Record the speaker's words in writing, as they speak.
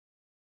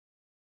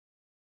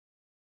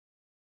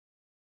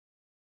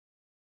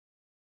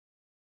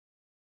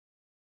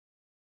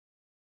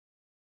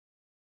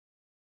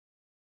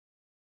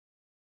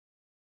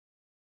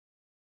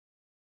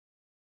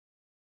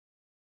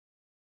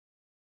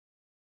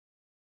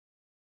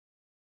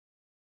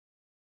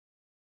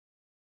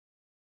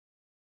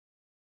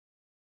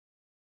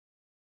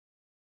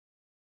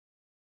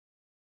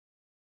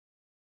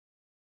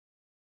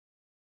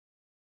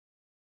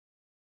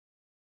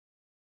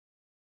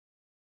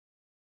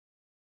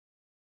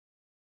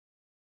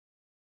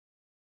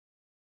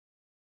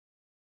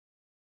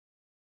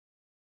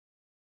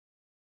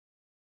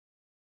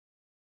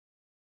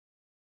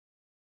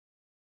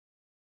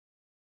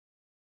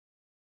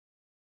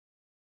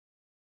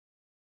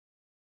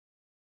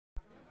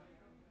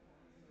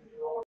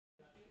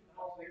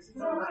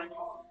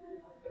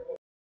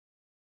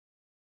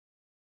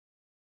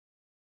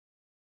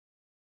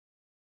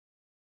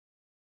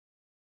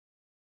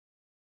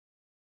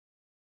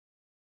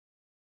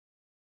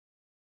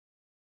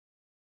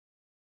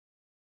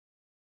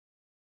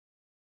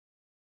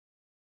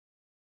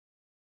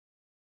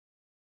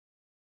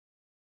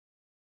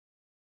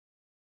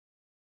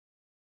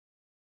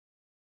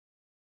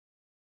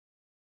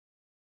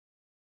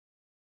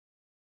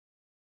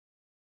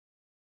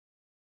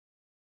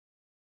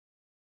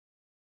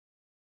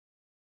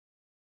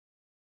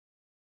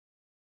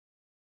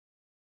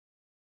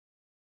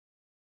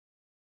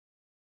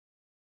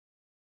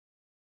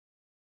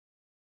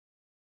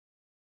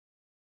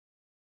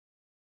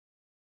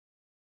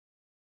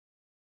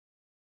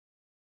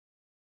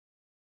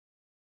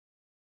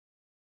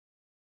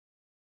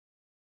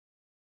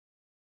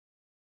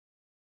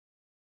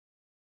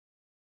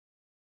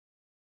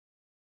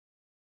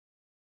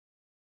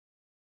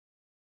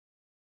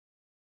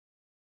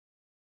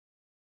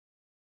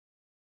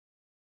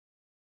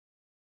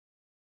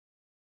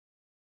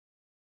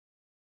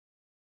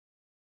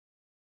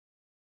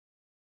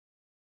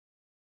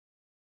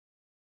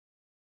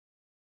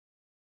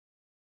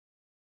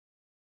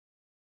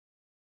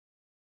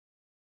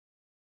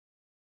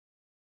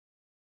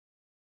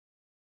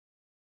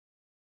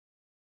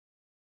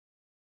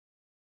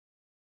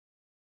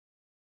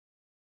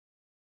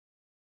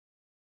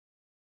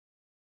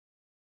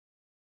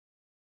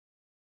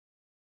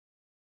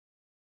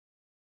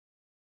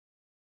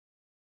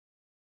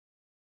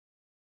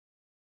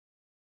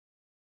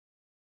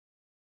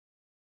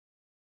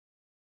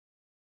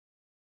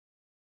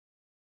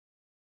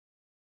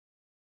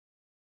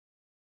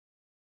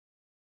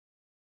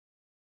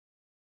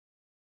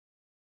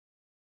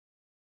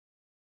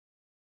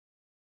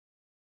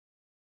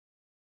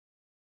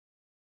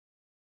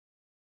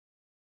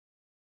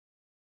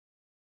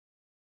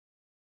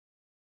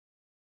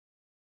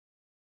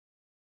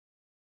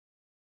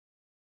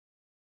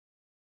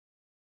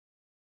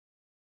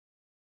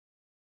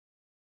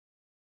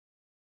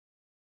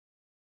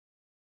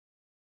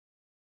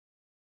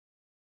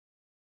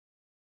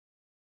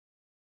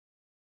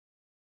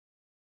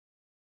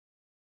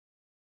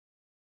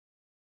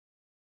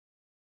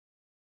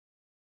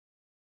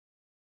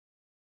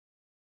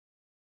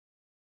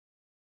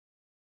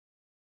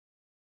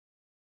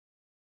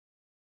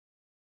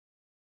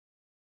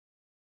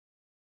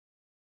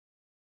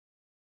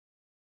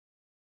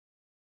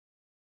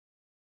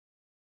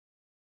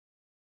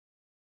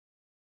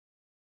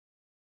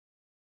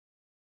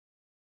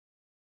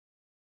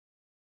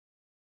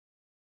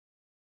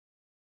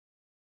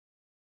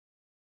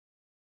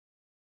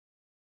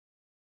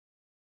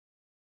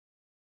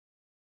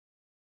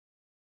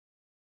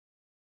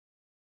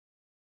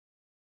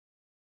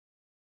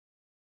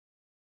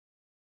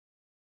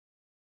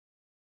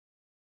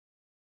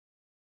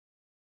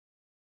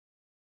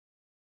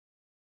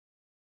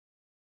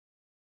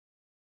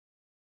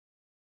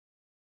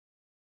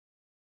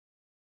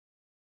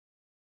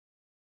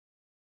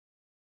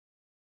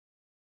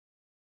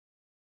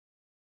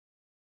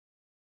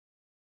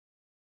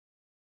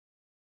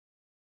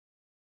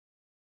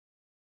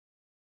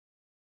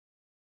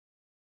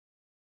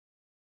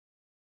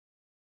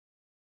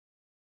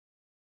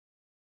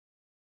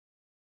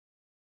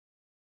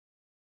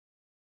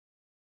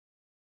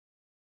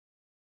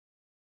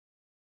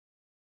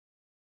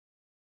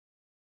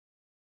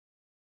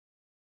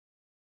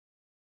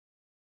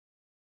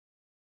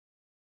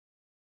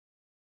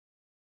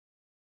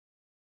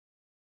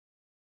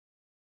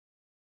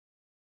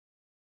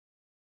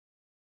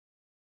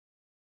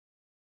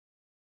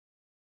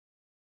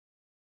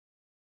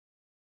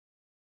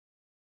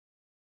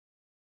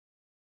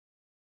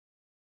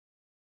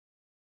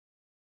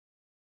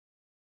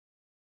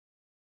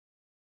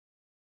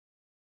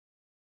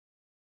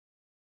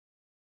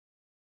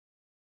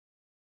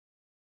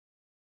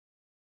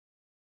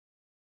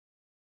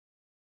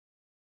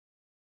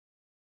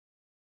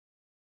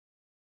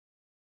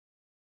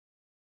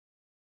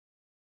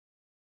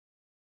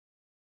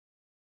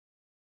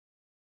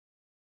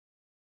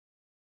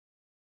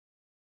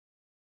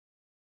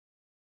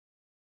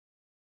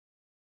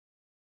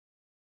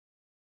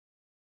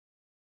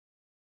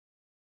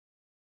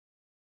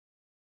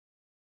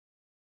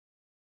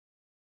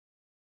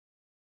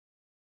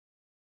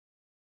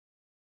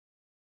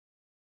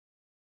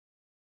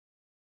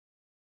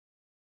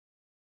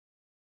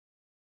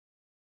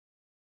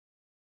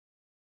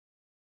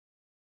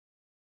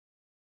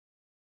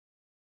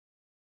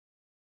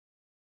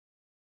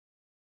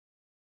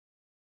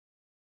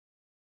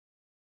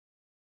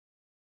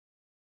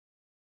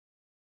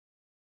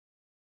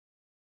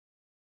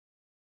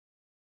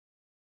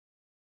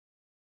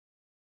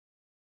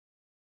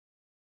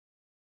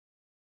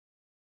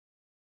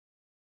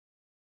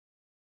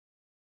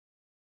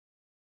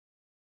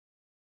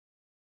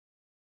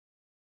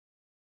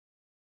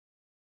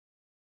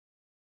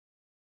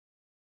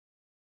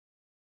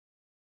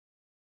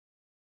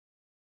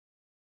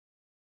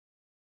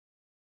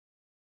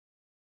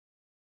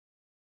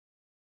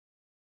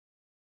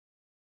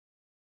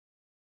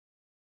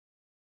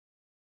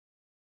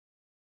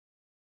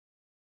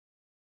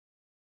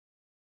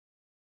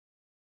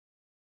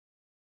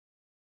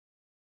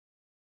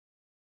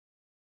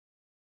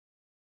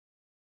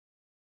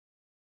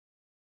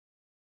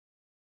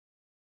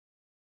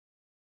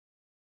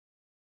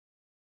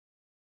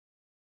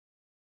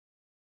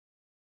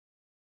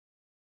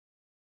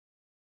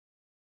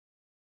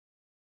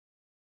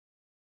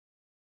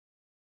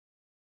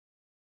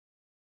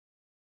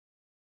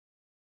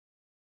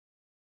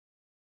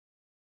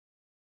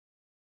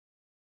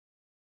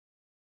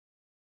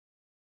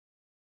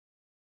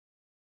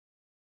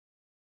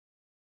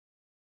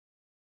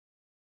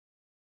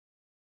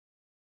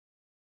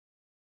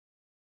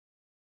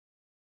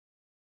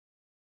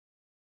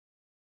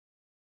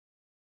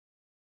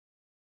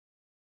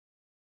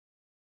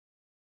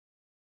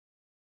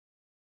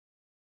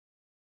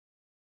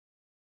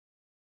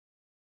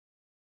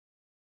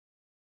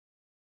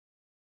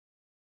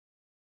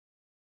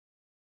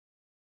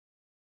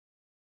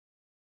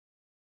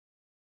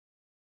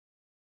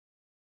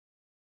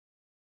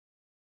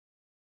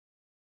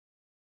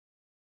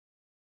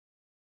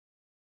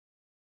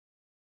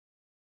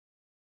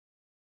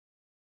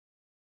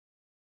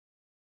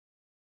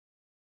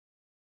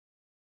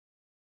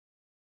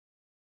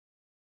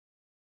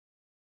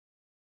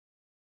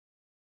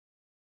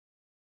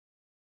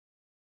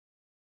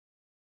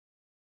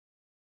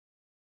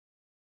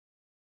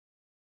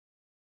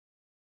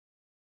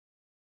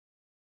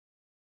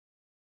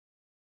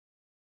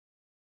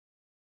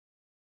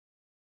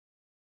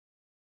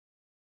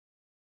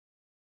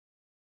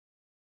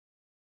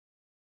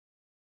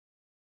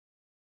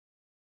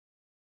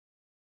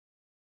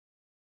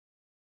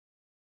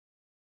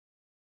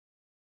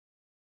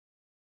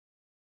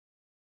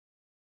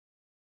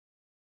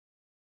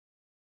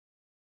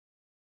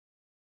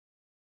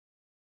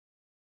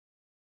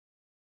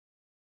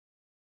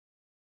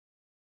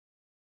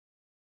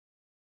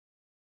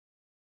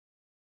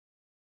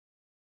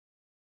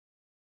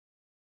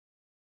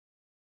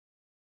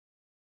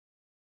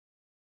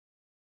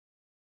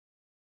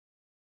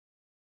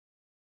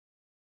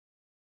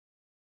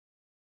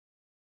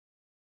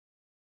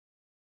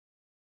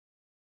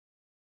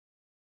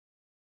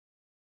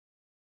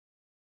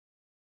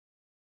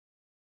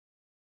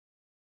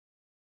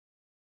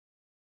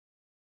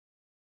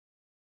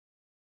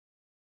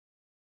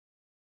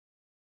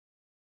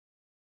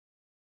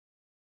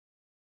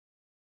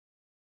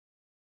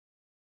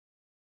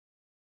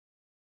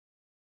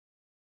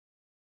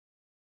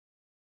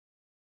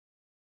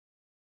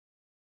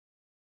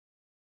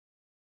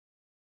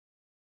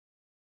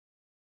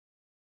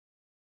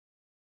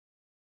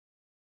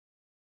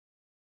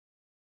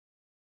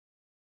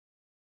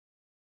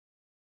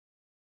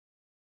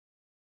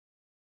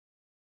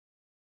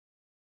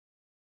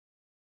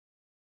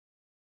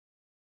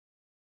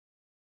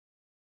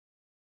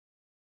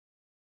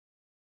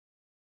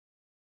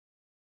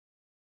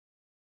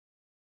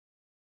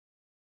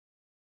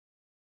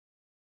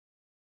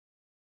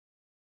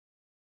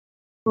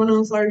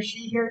pronouns are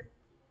she, her.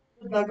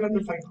 Good luck on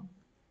the final.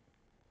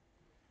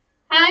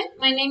 Hi,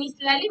 my name is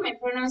Lali. My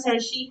pronouns are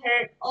she,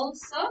 her.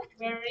 Also,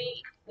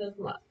 very good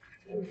luck.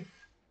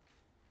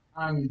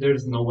 And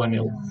there's no one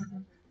else.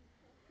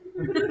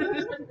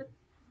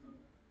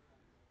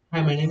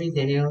 Hi, my name is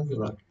Daniel. Good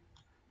luck.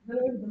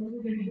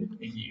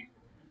 Thank you.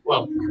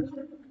 Well,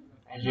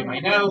 as you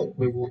might know,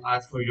 we will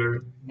ask for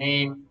your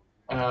name,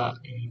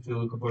 if you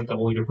feel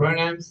comfortable with your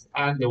pronouns,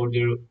 and the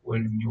order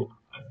when you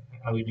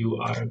how you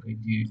are going to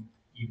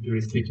give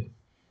your speeches.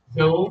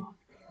 So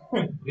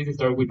let's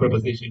start with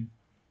proposition.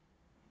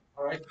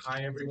 All right.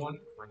 Hi, everyone.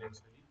 My name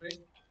is Felipe. As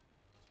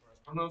far as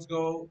pronouns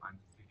go, I'm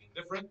completely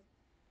indifferent.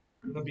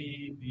 I'm going to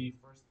be the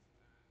first.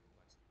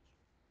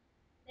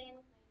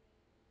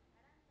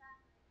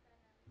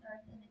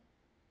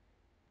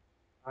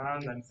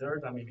 And I'm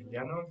third. I'm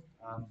Emiliano.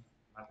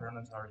 My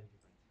pronouns are indifferent.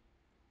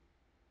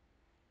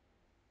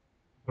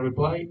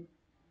 Reply.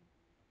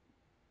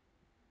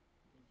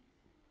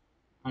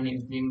 And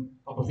in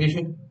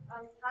opposition,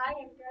 Hi,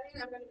 I'm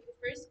Karen. I'm going to be the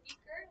first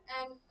speaker,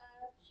 and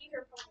she,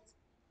 her pronouns.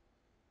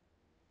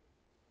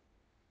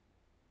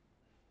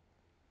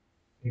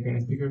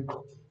 second speaker.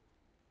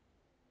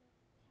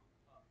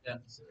 Yeah.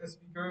 Second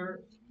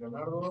speaker,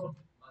 Leonardo.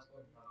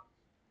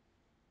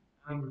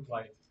 And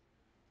reply.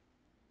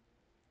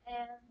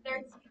 And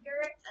third speaker,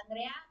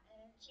 Andrea,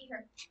 and she,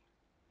 her.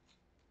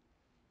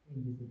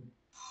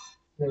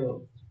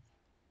 So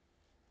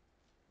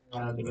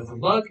the best of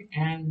luck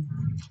and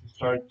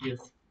start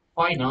this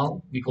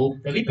final. We call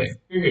Felipe.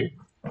 Here.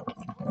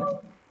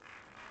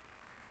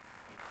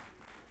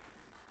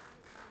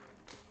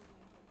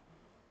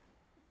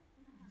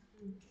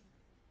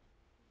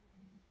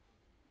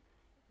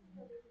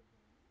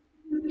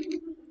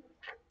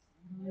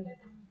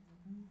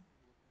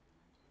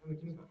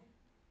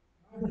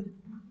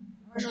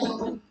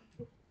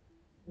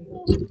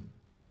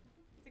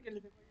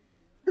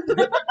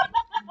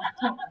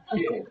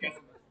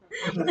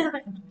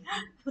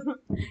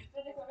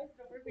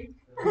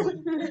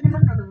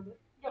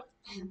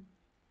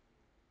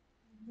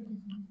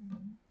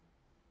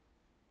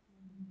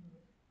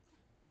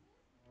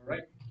 All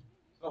right.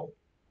 So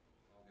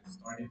I'll get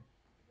started.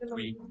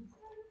 Three.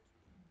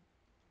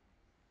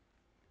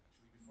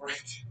 Before I do.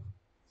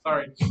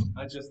 Sorry.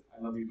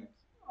 I love you guys.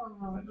 I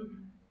love you.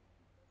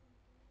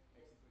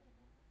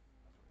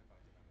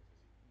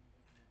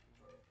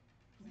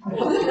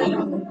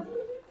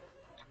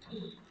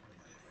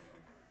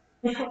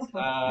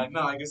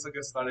 No, I guess I'll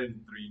get started in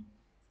three, two,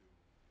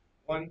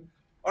 one.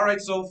 All right,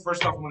 so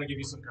first off, I'm going to give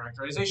you some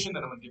characterization,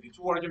 then I'm going to give you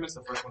two arguments.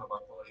 The first one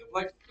about quality of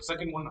life, the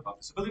second one about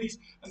disabilities,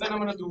 and then I'm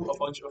going to do a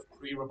bunch of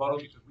pre-rebuttal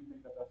because we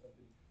think that that's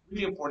something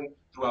really important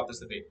throughout this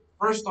debate.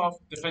 First off,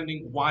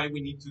 defending why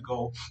we need to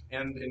go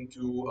and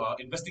into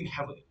investing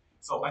heavily.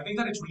 So I think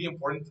that it's really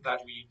important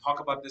that we talk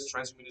about this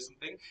transhumanism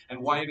thing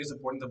and why it is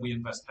important that we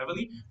invest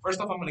heavily.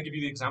 First off, I'm going to give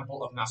you the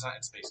example of NASA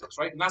and SpaceX,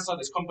 right? NASA,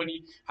 this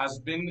company, has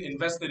been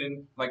invested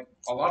in like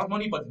a lot of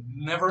money, but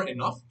never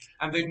enough,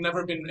 and they've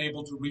never been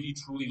able to really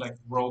truly like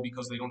grow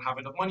because they don't have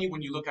enough money.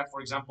 When you look at, for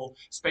example,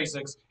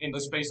 SpaceX, in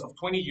the space of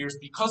 20 years,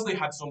 because they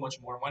had so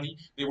much more money,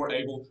 they were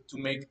able to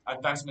make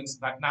advancements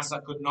that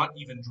NASA could not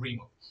even dream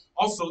of.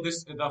 Also,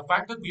 the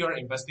fact that we are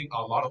investing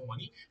a lot of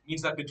money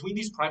means that between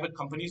these private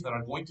companies that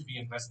are going to be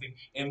investing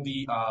in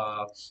the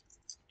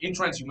in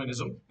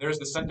transhumanism, there is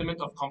the sentiment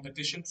of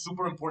competition.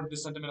 Super important,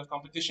 this sentiment of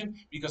competition,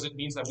 because it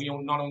means that we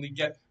not only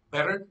get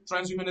better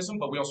transhumanism,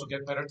 but we also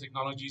get better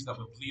technologies that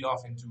will bleed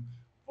off into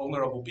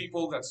vulnerable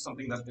people. That's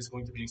something that is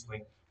going to be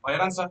explained by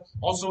Aranza.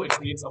 Also, it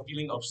creates a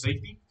feeling of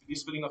safety.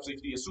 This feeling of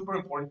safety is super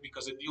important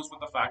because it deals with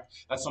the fact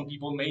that some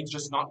people may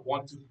just not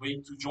want to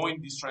wait to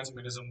join this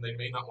transhumanism. They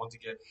may not want to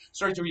get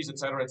surgeries,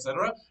 etc.,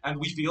 etc. And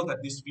we feel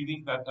that this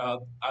feeling that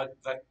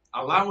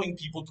allowing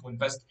people to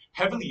invest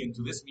heavily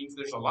into this means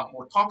there's a lot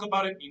more talk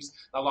about it, means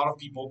a lot of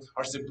people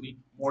are simply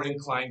more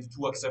inclined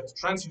to accept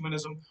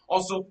transhumanism.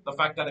 Also, the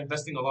fact that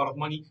investing a lot of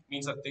money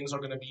means that things are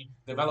going to be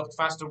developed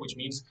faster, which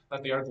means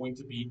that they are going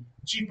to be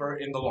cheaper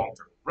in the long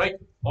term, right?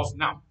 Also,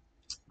 now,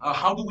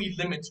 how do we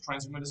limit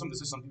transhumanism?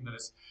 This is something that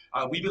is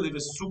we believe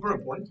is super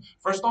important.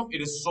 First off,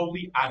 it is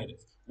solely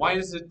additive. Why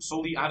is it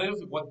solely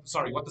additive? What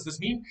does this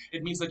mean?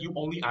 It means that you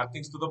only add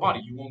things to the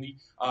body. You only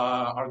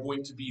are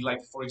going to be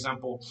like, for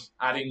example,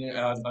 adding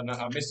a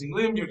missing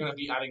limb. You're going to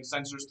be adding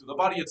sensors to the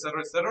body,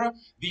 etc., etc.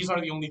 These are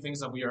the only things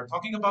that we are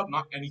talking about,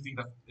 not anything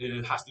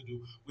that has to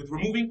do with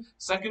removing.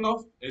 Second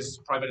off is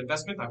private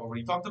investment. I've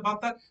already talked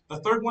about that. The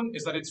third one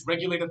is that it's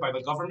regulated by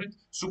the government.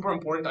 Super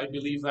important. I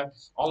believe that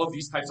all of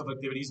these types of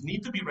activities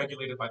need to be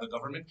regulated by the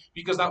government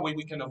because that way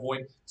we can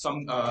avoid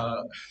some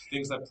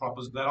things that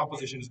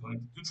opposition is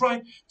going to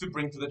try to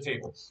bring to the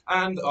table.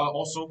 And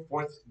also,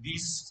 fourth,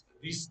 these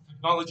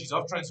technologies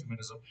of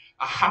transhumanism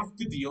have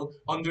to deal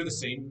under the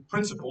same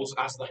principles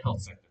as the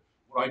health sector.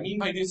 What I mean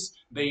by this,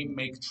 they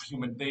make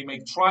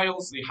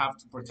trials, they have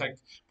to protect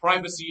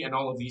privacy and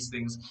all of these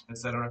things,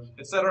 etc.,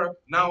 etc.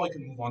 Now I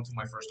can move on to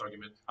my first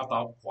argument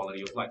about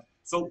quality of life.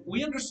 So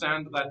we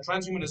understand that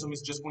transhumanism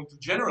is just going to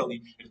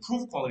generally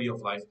improve quality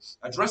of life,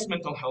 address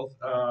mental health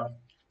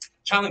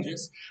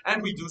challenges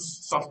and reduce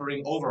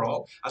suffering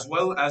overall, as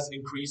well as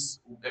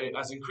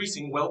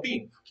increasing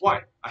well-being.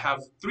 Why? I have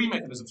three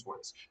mechanisms for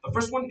this. The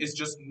first one is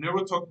just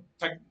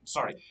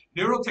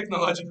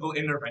neurotechnological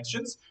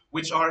interventions,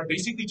 which are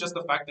basically just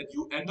the fact that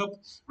you end up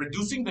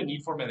reducing the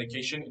need for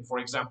medication. For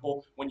example,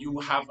 when you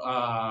have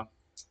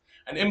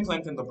an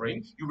implant in the brain,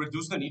 you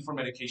reduce the need for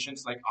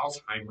medications like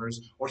Alzheimer's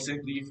or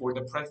simply for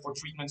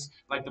treatments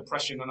like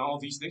depression and all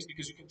of these things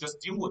because you can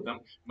just deal with them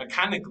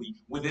mechanically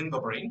within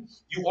the brain.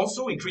 You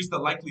also increase the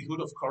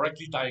likelihood of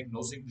correctly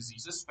diagnosing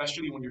diseases,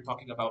 especially when you're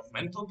talking about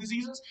mental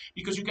diseases,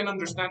 because you can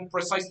understand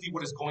precisely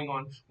what is going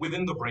on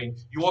within the brain.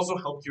 You also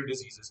help cure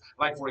diseases,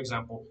 like for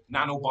example,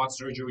 nanobot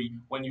surgery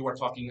when you are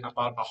talking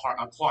about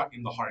a clot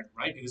in the heart,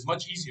 right? It is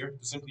much easier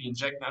to simply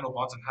inject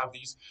nanobots and have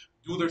these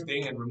do their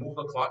thing and remove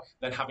the clot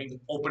than having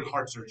open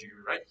heart surgery,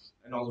 right?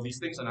 And all of these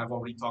things. And I've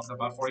already talked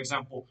about, for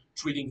example,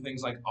 treating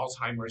things like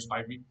Alzheimer's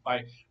by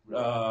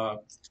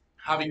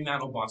having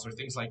nanobots or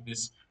things like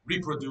this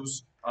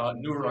reproduce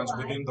neurons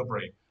within the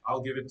brain.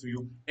 I'll give it to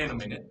you in a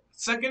minute.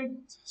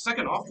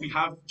 Second off, we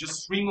have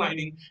just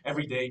streamlining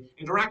everyday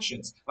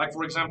interactions. Like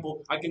for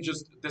example, I can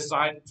just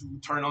decide to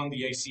turn on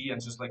the AC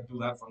and just like do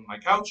that from my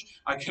couch.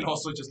 I can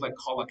also just like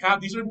call a cab.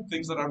 These are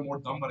things that are more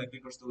dumb, but I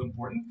think are still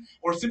important.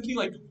 Or simply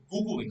like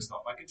Googling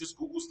stuff. I can just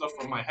Google stuff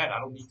from my head. I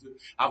don't need to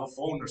have a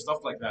phone or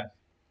stuff like that.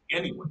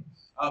 Anyway,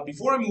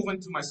 before I move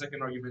into my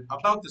second argument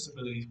about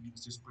disabilities,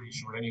 because it's pretty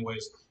short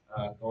anyways,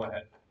 go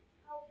ahead.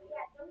 Oh,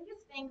 yeah, don't you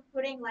think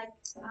putting like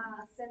a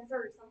sensor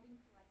or something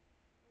to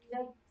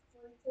like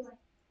for it to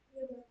like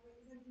hear the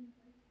voice and things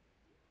like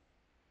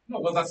No,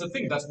 well, that's the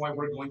thing. That's why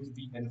we're going to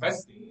be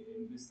investing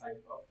in this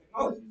type of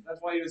technology. That's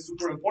why it is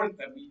super important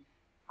that we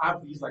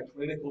have these like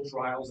clinical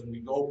trials and we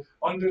go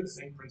under the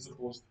same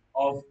principles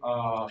of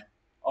health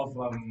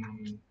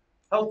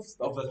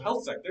of the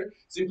health sector,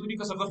 simply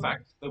because of the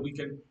fact that we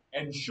can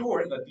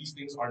ensure that these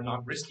things are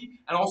not risky.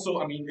 And also,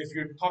 I mean, if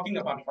you're talking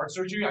about heart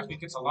surgery, I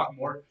think it's a lot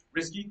more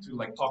risky to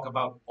like talk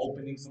about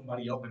opening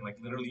somebody up and like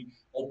literally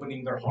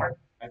opening their heart.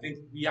 I think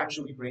we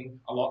actually bring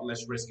a lot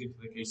less risk into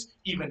the case,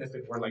 even if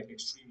it were like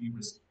extremely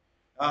risky.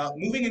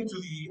 Moving into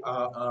the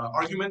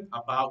argument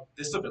about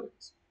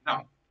disabilities.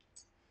 Now,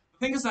 the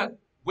thing is that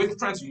with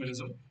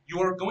transhumanism, you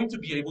are going to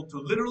be able to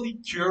literally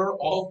cure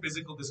all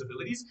physical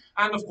disabilities,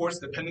 and of course,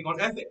 depending on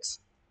ethics,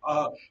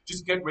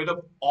 just get rid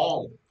of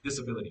all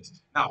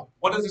disabilities. Now,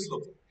 what does this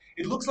look like?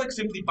 It looks like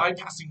simply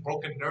bypassing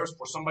broken nerves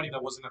for somebody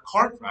that was in a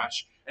car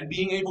crash and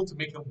being able to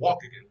make them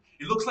walk again.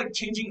 It looks like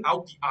changing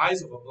out the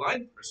eyes of a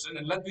blind person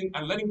and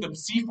letting them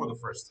see for the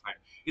first time.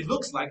 It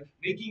looks like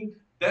making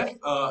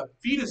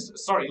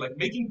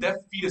making deaf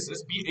fetuses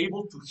be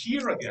able to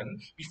hear again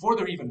before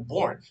they're even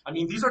born. I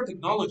mean, these are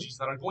technologies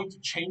that are going to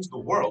change the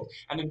world,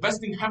 and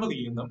investing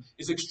heavily in them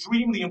is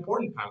extremely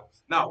important now.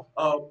 Now,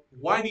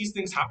 why these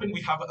things happen?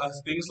 We have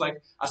things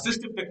like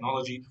assistive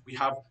technology. We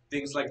have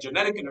things like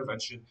genetic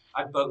intervention.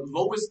 At the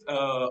lowest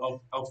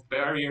of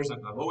barriers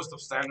and the lowest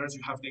of standards,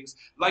 you have things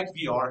like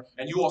VR,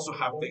 and you also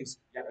have things.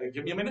 Yeah,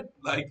 give me a minute.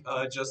 Like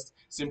just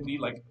simply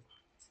like,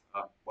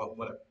 well,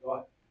 whatever. Go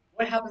on.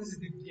 What happens is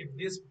if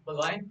this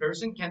blind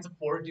person can't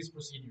afford these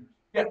procedures?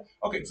 Yeah,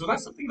 okay, so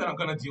that's something that I'm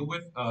going to deal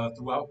with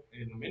throughout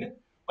in a minute,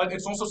 but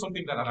it's also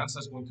something that Aranza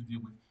is going to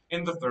deal with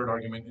in the third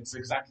argument. It's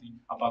exactly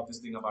about this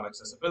thing about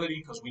accessibility,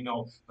 because we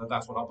know that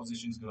that's what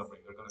opposition is going to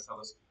bring. They're going to tell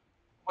us,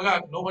 oh my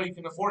God, nobody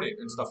can afford it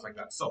and stuff like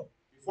that. So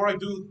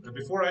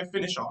before I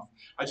finish off,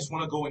 I just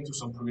want to go into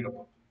some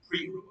pre-rebuttal.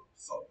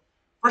 So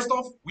first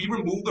off, we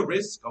remove the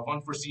risk of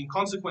unforeseen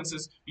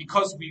consequences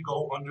because we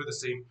go under the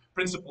same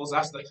principles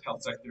as the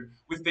health sector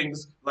with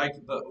things like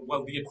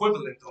the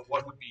equivalent of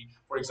what would be,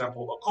 for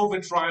example, a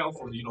COVID trial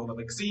for the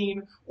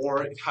vaccine,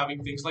 or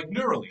having things like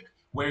Neuralink,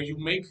 where you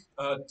make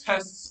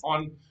tests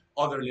on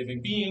other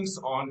living beings,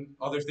 on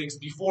other things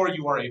before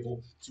you are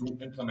able to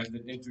implement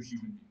it into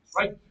human beings,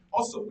 right?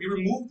 Also, we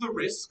remove the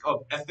risk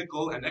of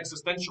ethical and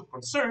existential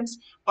concerns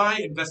by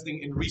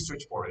investing in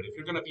research for it. If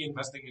you're going to be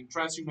investing in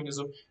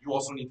transhumanism, you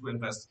also need to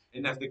invest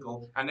in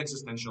ethical and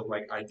existential,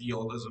 like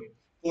idealism,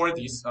 for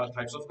these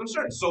types of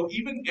concerns. So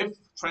even if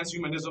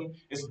transhumanism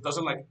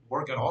doesn't like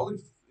work at all, if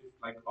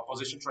like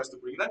opposition tries to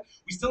bring that,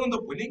 we still end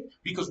up winning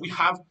because we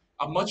have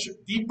a much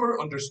deeper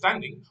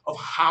understanding of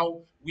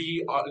how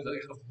we are,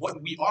 of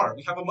what we are.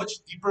 We have a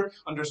much deeper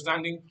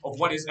understanding of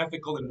what is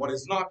ethical and what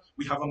is not.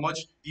 We have a much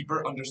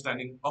deeper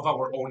understanding of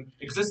our own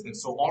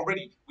existence. So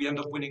already we end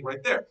up winning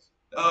right there.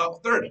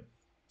 Third,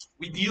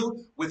 we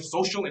deal with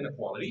social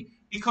inequality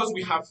because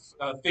we have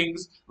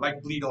things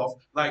like bleed off,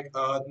 like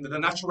the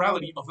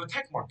naturality of the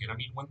tech market. I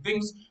mean, when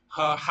things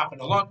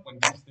happen a lot, when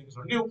these things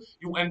are new,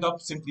 you end up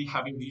simply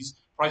having these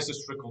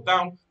prices trickle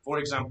down. For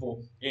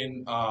example,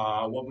 in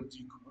what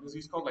is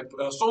these called? Like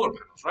solar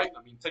panels, right?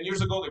 I mean, 10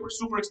 years ago they were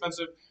super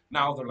expensive.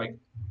 Now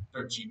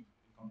they're cheap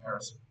in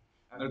comparison,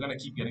 and they're gonna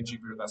keep getting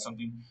cheaper. That's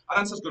something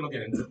Aranza's gonna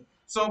get into.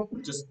 So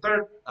just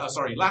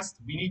last,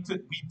 we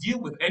deal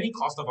with any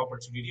cost of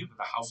opportunity that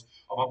the House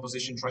of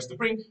Opposition tries to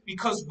bring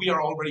because we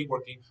are already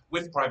working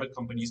with private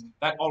companies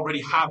that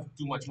already have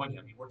too much money.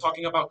 I mean, we're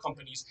talking about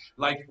companies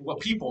like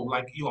people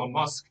like Elon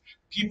Musk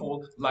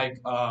people like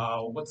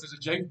what's this,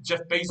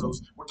 Jeff Bezos.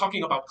 We're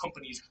talking about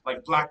companies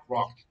like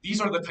BlackRock. These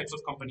are the types of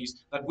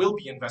companies that will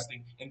be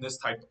investing in this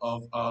type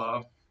of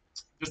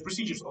just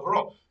procedures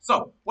overall.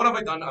 So what have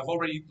I done? I've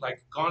already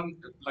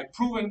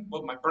proven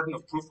well my burden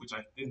of proof, which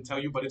I didn't tell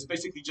you, but it's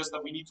basically just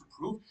that we need to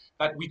prove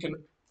that we can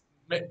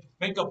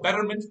make a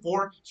betterment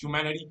for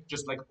humanity,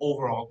 just like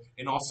overall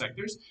in all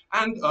sectors.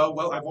 And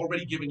well, I've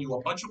already given you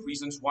a bunch of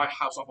reasons why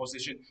House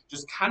Opposition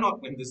just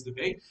cannot win this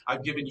debate.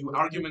 I've given you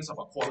arguments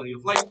about quality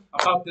of life,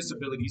 about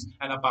disabilities,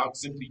 and about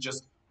simply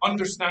just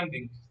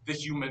understanding the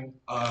human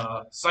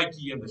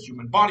psyche and the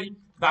human body.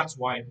 That's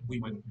why we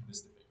win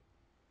this debate.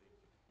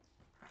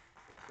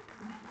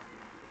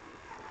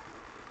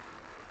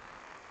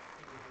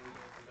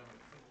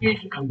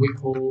 Speech, and we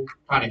call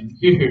Karen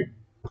here.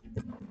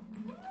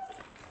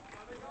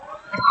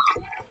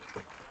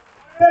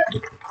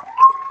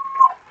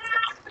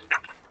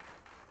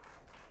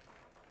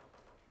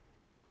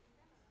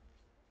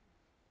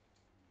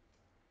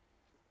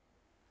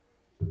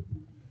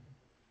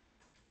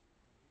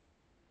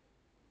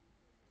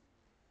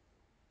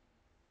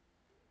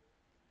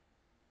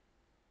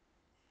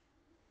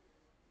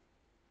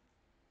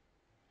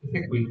 Just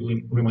a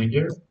quick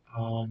reminder.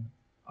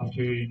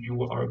 After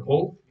you are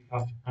called, you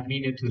have a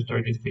minute to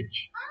start the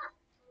speech.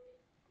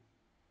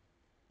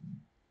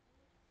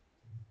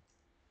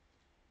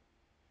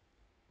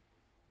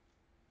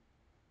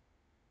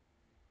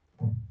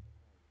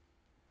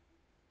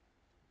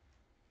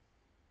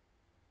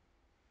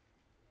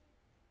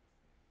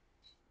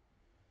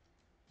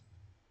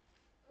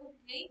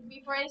 Okay,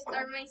 before I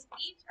start my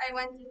speech, I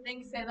want to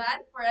thank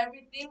Sedan for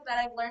everything that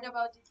I've learned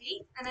about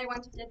debate, and I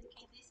want to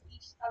dedicate this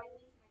speech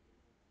obviously to my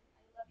teacher.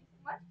 I love you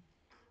so much.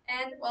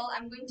 And well,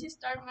 I'm going to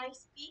start my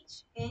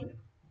speech in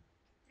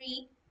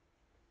 3,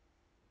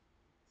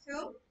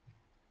 2,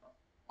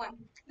 1.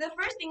 The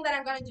first thing that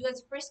I'm going to do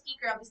as first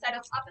speaker of the side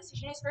of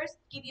opposition is first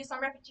give you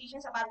some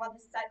repetitions about what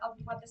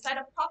the side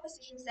of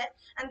proposition said,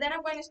 and then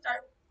I'm going to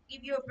start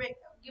give you a break,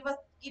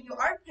 give you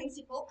our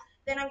principle.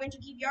 Then I'm going to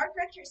give you our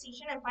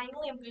characterization, and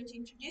finally I'm going to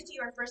introduce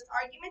you our first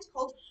argument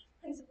called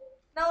principle.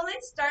 Now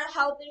let's start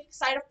how the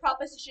side of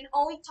proposition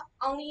only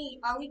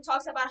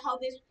talks about how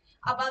this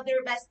about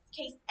their best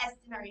case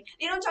scenario.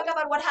 They don't talk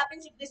about what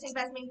happens if this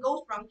investment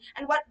goes wrong,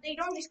 and what they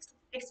don't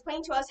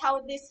explain to us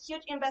how this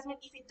huge investment,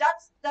 if it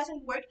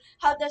doesn't work,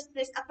 how does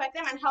this affect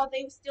them and how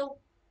they still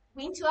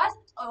win to us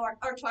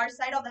or to our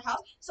side of the house.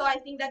 So I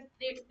think that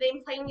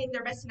them playing in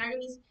their best scenario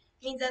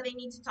means that they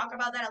need to talk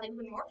about that a little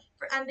bit more.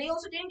 And they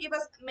also didn't give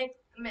us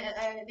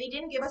they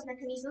didn't give us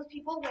mechanisms.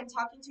 People when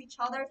talking to each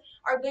other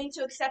are going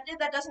to accept it.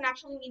 That doesn't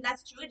actually mean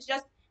that's true. It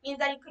just means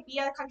that it could be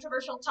a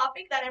controversial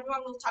topic that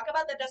everyone will talk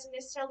about. That doesn't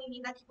necessarily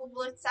mean that people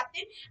will accept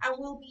it and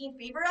will be in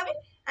favor of it.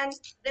 And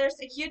there's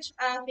a huge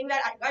thing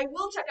that I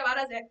will talk about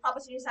as a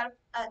proposition side of,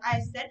 I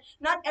said,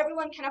 not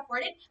everyone can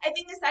afford it. I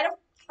think the side of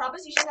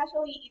proposition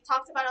actually it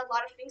talks about a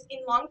lot of things in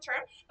long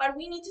term, but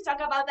we need to talk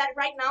about that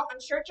right now.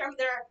 On short term,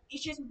 there are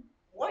issues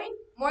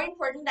more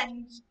important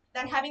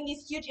than having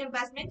this huge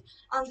investment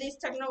on this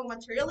techno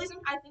materialism.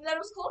 I think that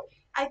was cool.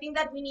 I think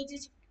that we need to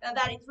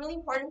that it's really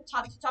important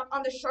to talk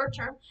on the short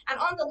term and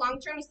on the long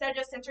term instead of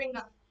just centering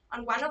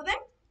on one of them.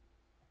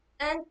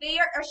 And they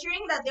are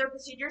assuring that their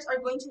procedures are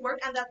going to work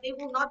and that they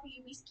will not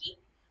be risky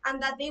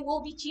and that they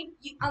will be cheap.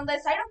 On the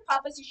side of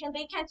proposition,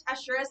 they can't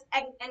assure us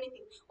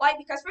anything. Why?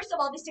 Because first of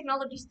all, these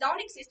technologies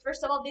don't exist.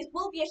 First of all, this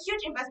will be a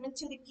huge investment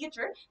to the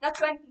future, not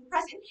to anything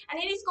present,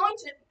 and it is going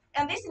to.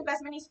 And this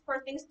investment is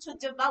for things to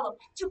develop,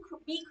 to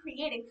be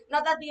created,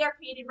 not that they are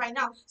created right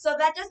now. So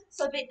that just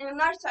so they on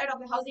our side of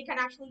the house, they can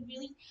actually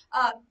really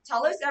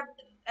tell us that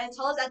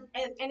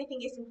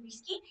anything isn't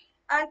risky.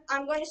 And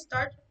I'm going to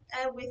start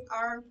with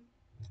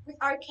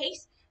our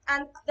case.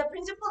 And the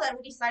principle that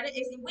we decided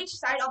is in which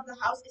side of the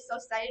house is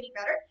society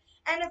better.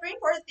 And a very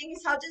important thing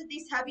is how does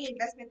this heavy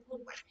investment look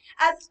like?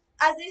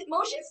 As the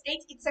motion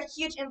states, it's a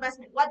huge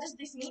investment. What does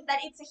this mean? That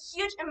it's a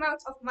huge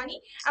amount of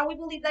money, and we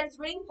believe that it's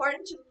really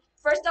important to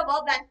first of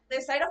all that the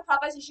side of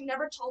proposition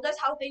never told us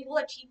how they will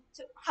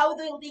how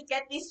they will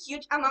get this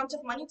huge amount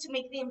of money to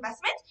make the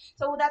investment.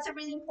 So that's a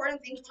really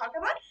important thing to talk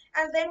about.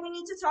 And then we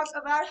need to talk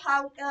about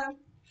how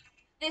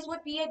this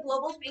would be a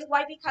global thing.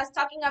 Why? Because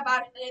talking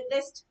about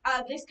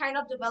this kind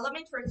of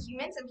development for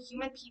humans and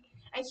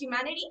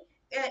humanity,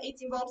 it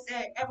involves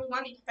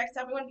everyone. It affects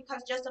everyone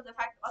because just of the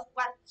fact of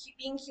what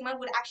being human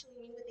would actually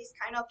mean with this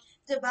kind of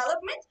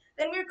development.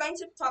 Then we're going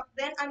to talk.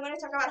 Then I'm going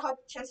to talk about how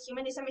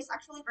transhumanism is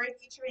actually very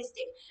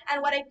futuristic,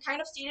 and what I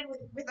kind of stated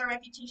with our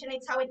reputation,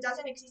 it's how it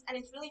doesn't exist and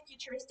it's really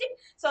futuristic.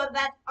 So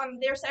that on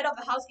their side of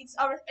the house,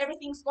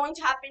 everything's going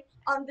to happen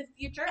on the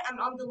future and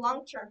on the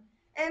long term.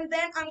 And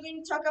then I'm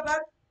going to talk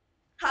about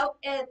how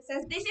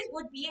since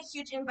would be a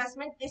huge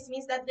investment, this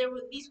means that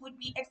these would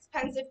be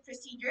expensive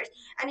procedures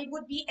and it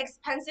would be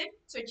expensive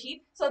to achieve.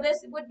 So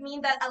this would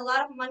mean that a lot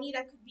of money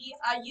that could be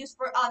used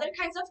for other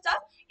kinds of stuff,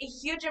 a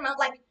huge amount,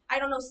 like I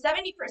don't know,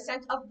 70%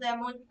 of the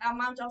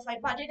amount of my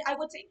budget, I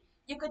would say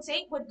you could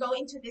say would go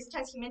into this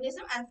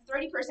transhumanism, and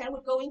 30%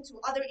 would go into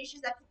other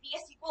issues that could be a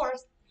sequel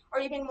or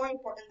even more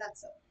important than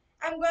so.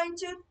 I'm going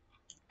to,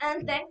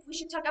 and then we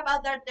should talk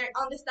about that they're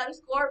on the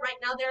status quo right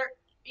now. There are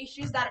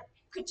issues that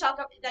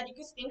that you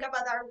could think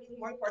about that are really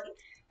more important.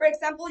 For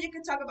example, you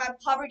could talk about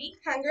poverty,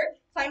 hunger,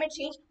 climate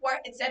change, war,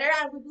 etc.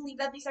 And we believe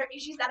that these are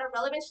issues that are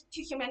relevant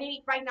to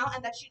humanity right now,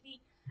 and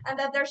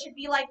that there should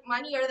be like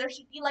money, or there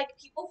should be like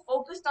people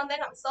focused on them,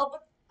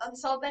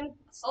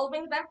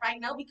 solving them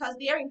right now, because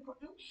they are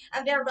important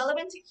and they are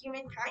relevant to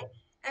humankind.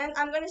 And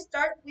I'm going to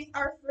start with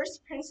our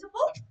first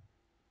principle.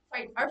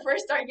 Sorry, our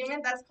first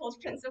argument, that's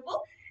called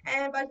principle.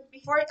 And but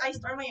before I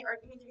start my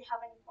argument, do you have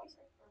any points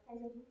or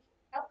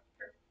Oh,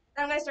 sure.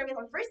 I'm going to start with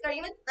our first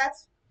argument.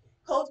 That's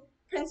called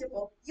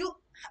principle. You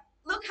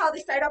look how the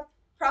side of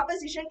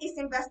proposition is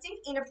investing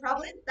in a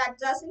problem that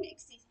doesn't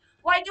exist.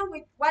 What do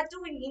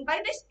we mean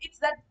by this? It's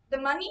that the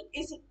money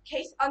is in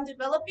case on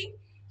developing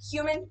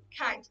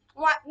humankind.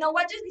 What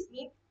does this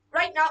mean?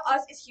 Right now,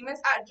 us as humans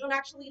don't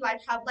actually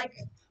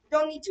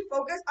don't need to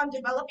focus on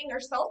developing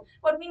ourselves,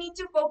 but we need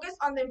to focus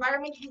on the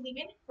environment we live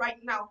in right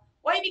now.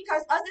 Why?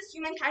 Because us as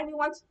humankind,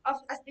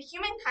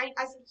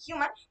 as a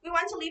human, we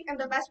want to live in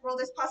the best world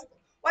as possible.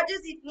 What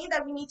does it mean?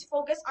 That we need to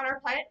focus on our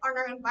planet, on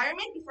our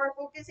environment, before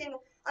focusing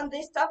on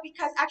this stuff?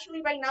 Because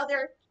actually, right now,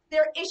 there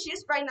are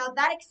issues right now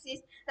that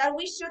exist that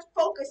we should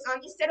focus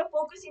on, instead of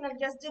focusing on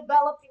just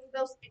developing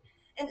those,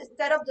 and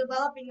instead of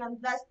developing on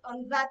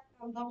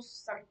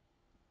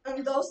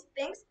those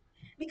things,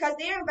 because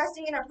they are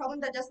investing in a problem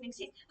that doesn't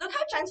exist. Look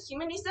how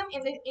transhumanism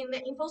in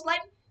the info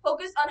slide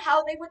focused on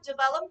how they would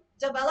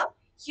develop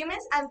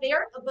humans and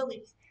their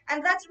abilities.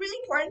 And that's really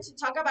important to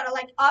talk about it.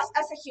 Like us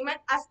as a human,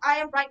 as I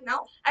am right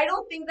now, I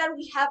don't think that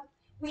we have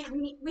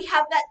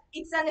that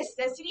it's a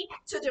necessity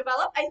to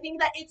develop. I think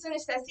that it's a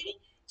necessity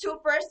to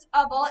first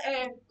of all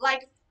and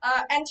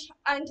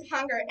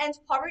hunger and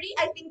poverty.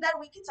 I think that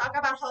we can talk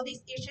about how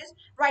these issues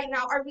right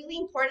now are really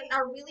important,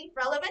 are really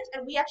relevant,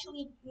 and we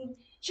actually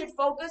should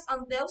focus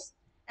on those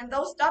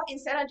stuff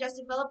instead of just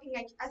developing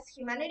as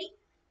humanity.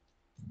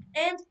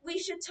 And we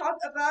should talk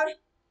about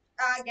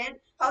again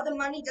how the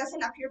money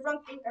doesn't appear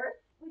from thin earth.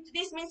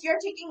 This means you're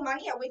taking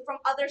money away from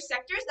other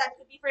sectors. That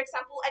could be, for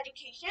example,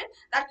 education.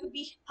 That could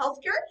be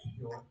healthcare.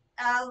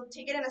 I'll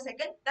take it in a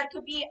second. That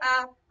could be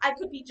I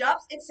could be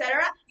jobs,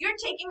 etc. You're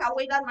taking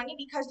away that money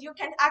because you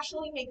can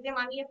actually make the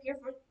money appear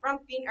from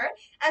thin earth.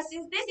 And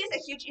since this is a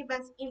huge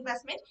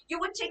investment, you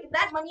would take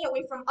that money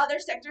away from other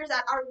sectors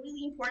that are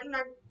really important,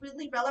 are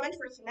really relevant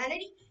for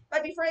humanity.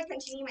 But before I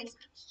continue my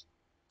speech,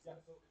 Why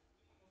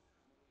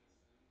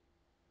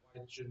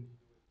shouldn't you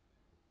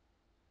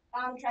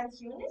do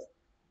transhumanist.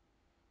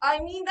 I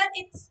mean that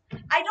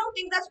I don't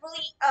think that's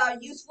really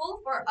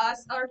useful for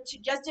us, or to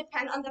just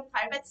depend on the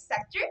private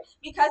sector,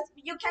 because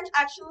you can't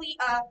actually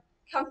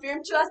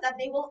confirm to us that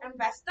they will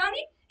invest on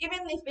it, even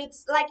if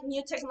it's like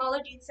new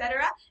technology,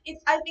 etc.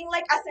 It's, I think,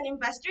 like as an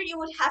investor, you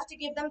would have to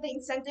give them the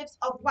incentives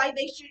of why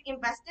they should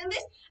invest in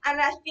this, and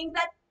I think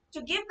that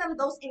to give them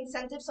those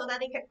incentives so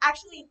that they can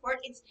actually afford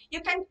it,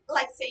 you can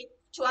like say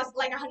to us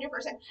like 100%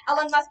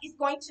 Elon Musk is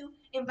going to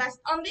invest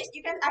on this.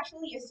 You can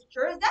actually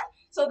assure that,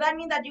 so that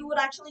means that you would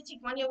actually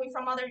take money away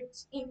from other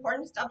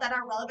important stuff that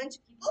are relevant to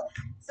people.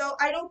 So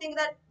I don't think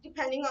that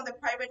depending on the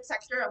private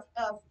sector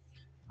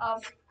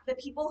of the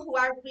people who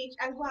are rich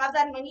and who have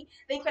that money,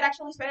 they could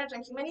actually spend it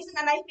on humanism.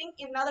 And I think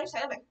in the other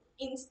side of it,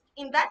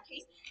 in that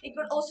case, they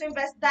could also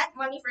invest that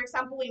money, for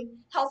example, in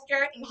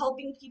healthcare, in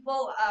helping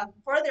people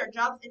for their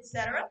jobs,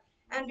 etc.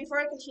 And before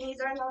I continue, is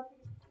there another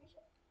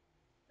information?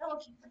 No,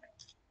 okay,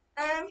 perfect.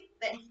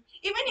 Then,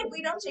 even if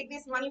we don't take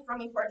this money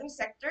from important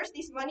sectors,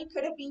 this money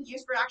could have been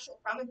used for actual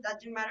problems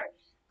that do matter.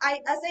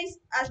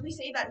 As we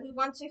say that we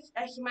want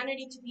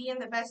humanity to be in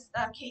the best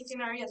case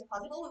scenario as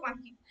possible.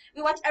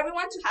 We want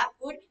everyone to have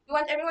food. We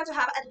want everyone to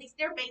have at least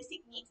their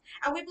basic needs,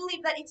 and we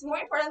believe that it's more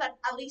important that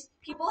at least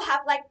people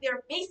have like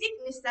their basic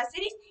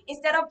necessities,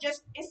 instead of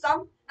just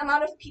some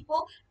amount of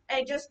people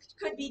just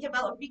could be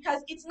developed,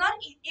 because it's not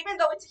even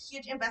though it's a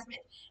huge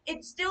investment,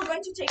 it's still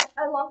going to take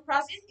a long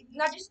process. It's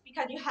not just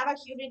because you have a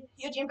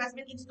huge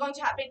investment, it's going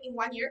to happen in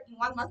 1 year, in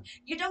 1 month.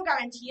 You don't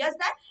guarantee us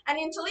that. And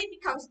until it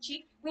becomes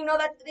cheap, we know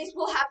that this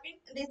will happen.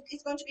 This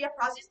is going to be a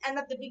process. And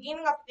at the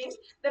beginning of things,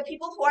 the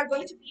people who are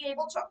going to be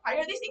able to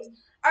acquire these things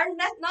are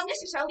not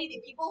necessarily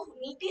the people who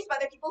need this, but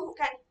the people who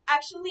can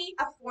actually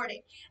afford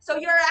it. So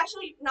you're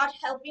actually not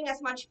helping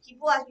as much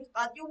people as you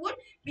thought you would,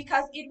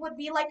 because it would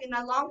be like in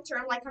a long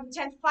term, like on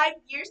 5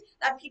 years,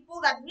 that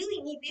people that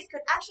really need this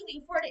could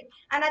actually afford it.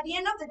 And at the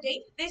end of the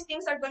day, these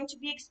things are going to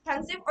be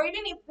expensive, or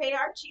even if they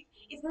are cheap,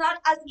 it's not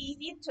as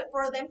easy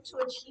for them to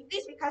achieve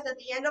this, because at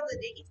the end of the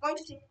day,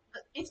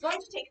 it's going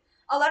to take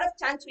a lot of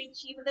time to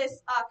achieve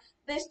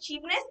this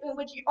cheapness in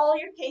which all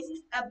your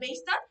cases are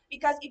based on.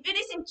 Because if it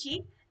isn't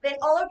cheap, then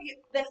all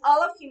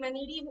of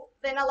humanity,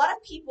 then a lot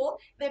of people,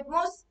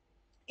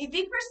 a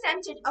big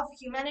percentage of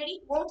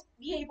humanity won't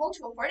be able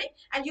to afford it,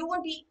 and you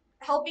won't be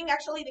helping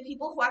actually the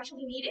people who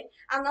actually need it,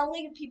 and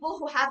only the people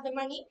who have the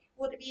money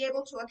would be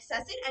able to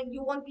access it, and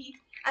you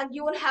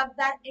won't have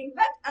that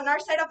impact on our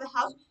side of the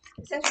house.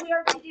 Since we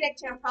are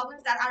redirecting on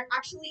problems that are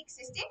actually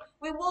existing,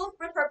 we will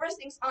repurpose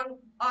things on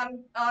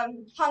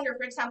hunger,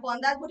 for example,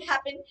 and that would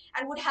happen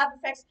and would have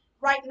effects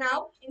right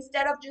now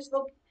instead of just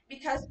go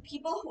because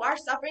people who are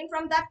suffering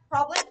from that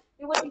problem,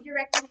 we would be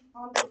directing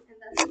on them, and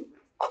that's it.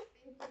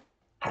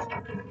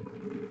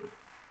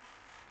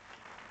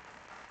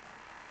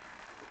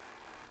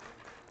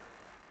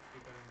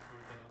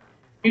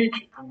 Speech,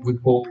 and we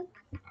call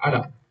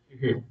Ada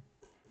here.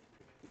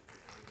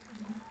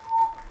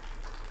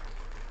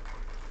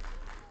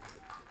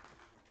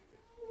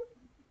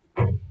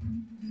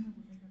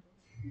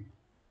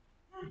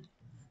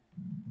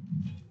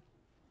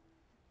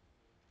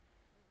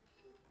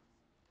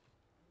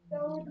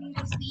 So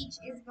the speech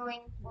is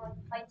going for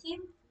my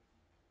team.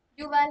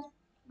 Yuval,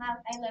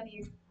 Matt, I love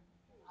you.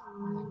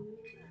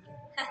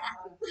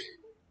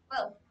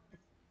 Well,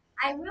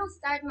 I will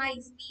start my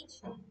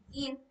speech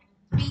in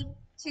three,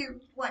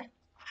 two, one.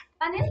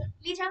 Panel,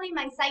 literally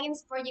my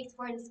science project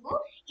for the school,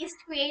 is to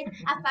create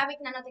a fabric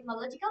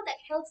nanotechnological that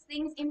helps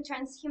things in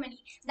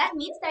transhumanity. That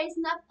means that it's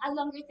not a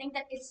longer thing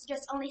that it's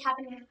just only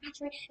happening in the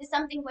future. It's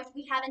something what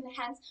we have in the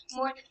hands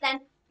more than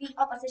the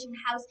opposition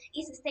house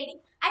is stating.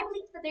 I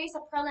believe that there is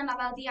a problem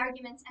about the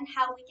arguments and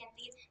how we can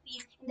lead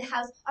these in the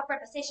house of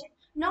proposition.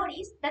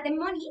 Notice that the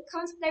money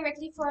comes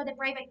directly for the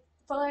private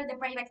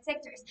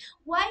sectors.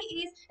 Why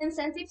is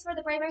incentives for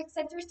the private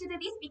sectors to do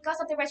this? Because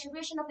of the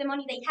retribution of the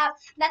money they have.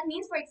 That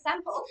means, for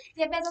example,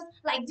 the vessels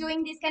like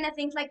doing these kind of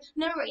things like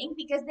narrowing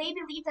because they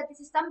believe that this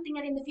is something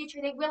that in the future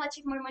they will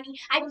achieve more money.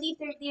 I believe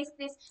there is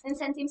this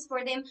incentives for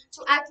them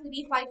to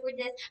actively fight for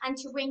this and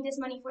to bring this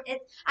money for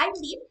it. I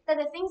believe that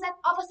the things that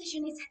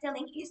opposition is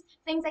telling is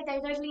things that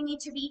directly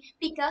need to be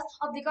because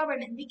of the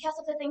government, because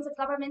of the things that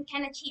government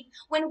can achieve.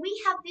 When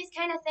we have these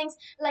kind of things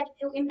like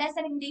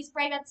invested in these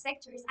private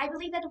sectors, I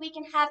believe that we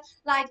can have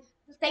like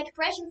take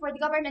pressure for the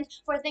government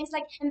for things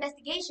like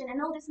investigation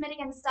and all this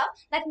medical stuff.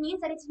 That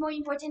means that it's more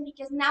important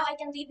because now I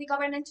can lead the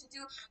government to do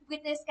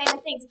with this kind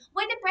of things.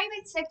 Why the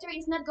private sector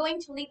is not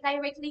going to lead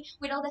directly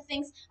with all the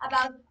things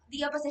about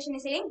the opposition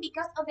is saying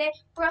because of the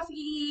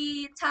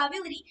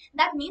profitability.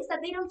 That means that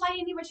they don't find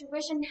any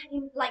retribution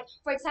in like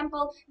for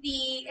example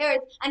the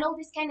earth and all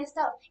this kind of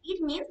stuff.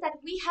 It means that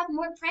we have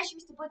more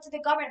pressures to put to the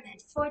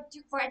government for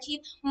achieve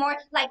more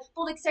like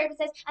public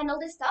services and all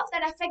this stuff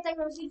that affect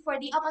directly for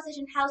the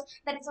opposition house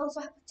that it's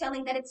also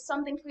telling that it's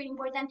something pretty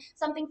important,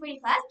 something pretty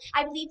fast.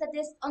 I believe that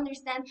this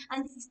understand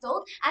and this is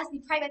told as the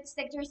private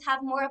sectors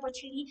have more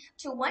opportunity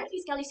to one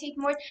fiscalize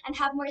more and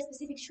have more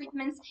specific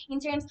treatments in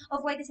terms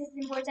of why this is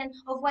important,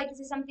 of why this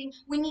is something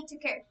we need to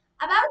care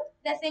about.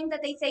 The thing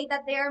that they say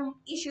that there are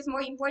issues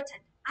more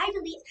important. I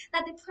believe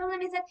that the problem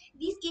is that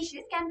these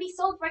issues can be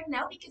solved right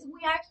now because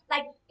we are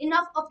like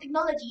enough of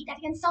technology that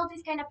can solve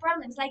these kind of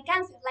problems like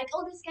cancer, like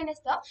all this kind of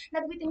stuff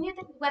that with the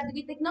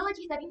with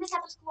technologies that in the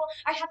status quo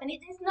are happening,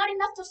 it is not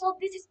enough to solve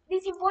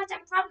these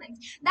important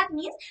problems. That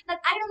means that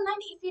I don't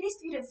mind if it is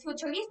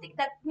futuristic.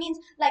 That means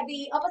like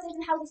the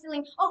opposition house is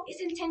telling, oh,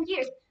 it's in 10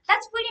 years.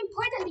 That's pretty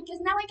important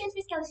because now I can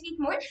fiscalize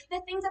more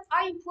the things that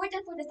are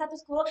important for the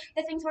status quo,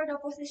 the things for the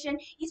opposition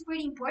is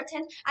pretty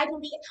important. I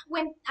believe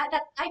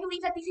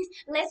that this is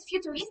less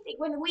futuristic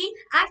when we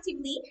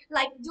actively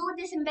like do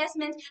this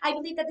investment. I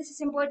believe that this is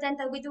important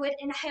that we do it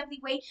in a healthy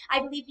way. I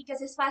believe because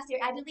it's faster.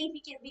 I believe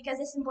because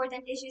it's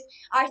important issues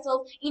are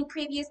solved in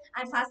previous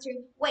and faster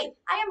way.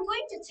 I am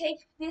going to take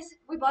this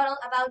rebuttal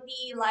about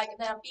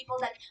the people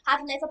that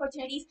have less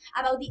opportunities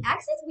about the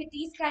access with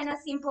this kind of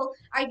simple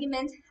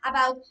argument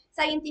about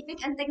scientific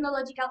and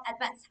technological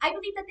advance. I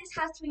believe that this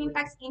has three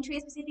impacts in three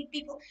specific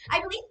people.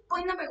 I believe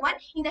point number one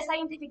in the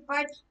scientific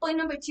part, point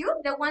number two,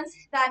 the ones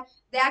that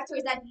the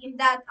actors that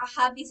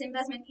have this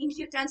investment in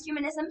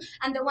transhumanism,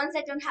 and the ones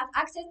that don't have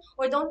access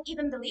or don't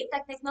even believe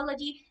that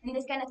technology and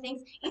this kind of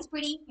things is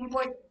pretty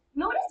important.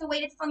 Notice the way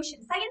it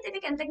functions.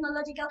 Scientific and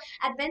technological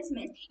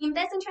advancement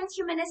invest in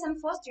transhumanism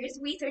fosters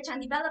research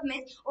and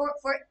development or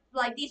for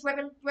like these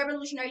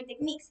revolutionary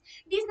techniques.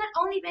 This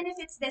not only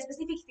benefits the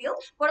specific field,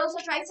 but also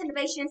drives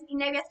innovations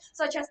in areas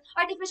such as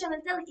artificial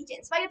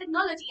intelligence,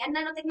 biotechnology, and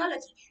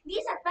nanotechnology.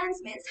 These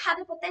advancements have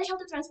the potential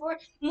to transform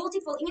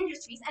multiple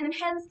industries and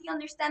enhance the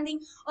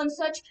understanding on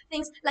such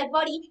things like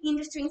body,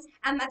 industries,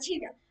 and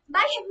material.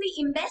 By heavily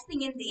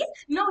investing in this,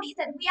 notice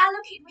that we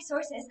allocate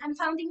resources and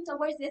funding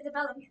towards this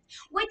development.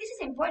 Why this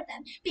is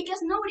important? Because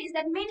notice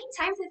that many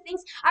times the things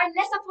are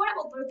less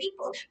affordable for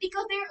people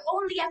because there are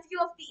only a few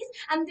of these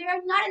and there are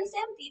not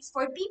incentives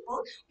for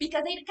people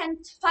because they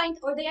can't find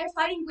or they are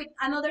fighting with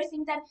another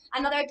thing that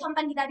another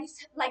company that is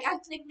like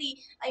actively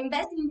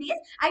investing in this.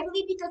 I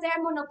believe because there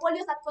are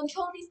monopolies that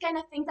control these kind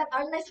of things that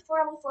are less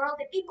affordable for all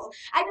the people.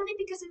 I believe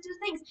because of two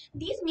things.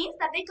 This means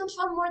that they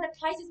control more the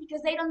prices because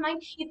they don't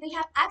mind if they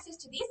have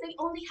access to this they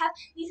only have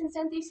these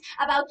incentives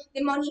about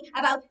the money,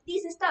 about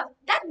this stuff.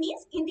 That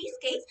means, in this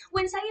case,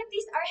 when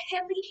scientists are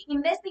heavily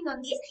investing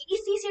on this,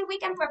 it's easier we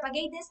can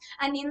propagate this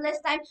and in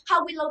less time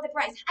how we lower the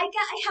price. I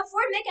have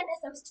four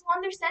mechanisms to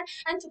understand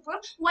and to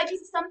prove why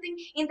this is something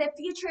in the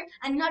future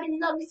and not in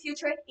long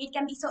future it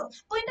can be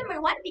solved. Point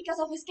number one, because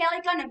of scale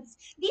economies.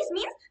 This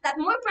means that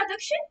more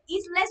production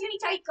is less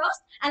unitary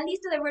cost and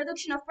leads to the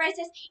reduction of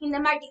prices in the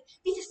market.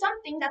 This is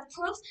something that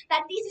proves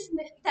that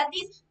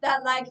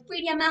that like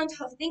pretty amount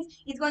of things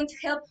is going to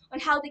help on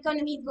how the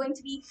economy is going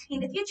to be in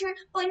the future.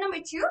 Point number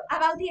two,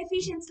 about the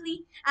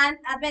efficiency and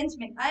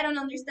advancement. I don't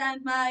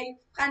understand my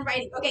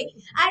handwriting. Okay,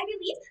 I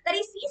believe that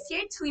it's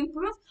easier to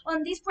improve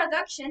on this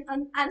production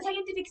and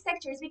scientific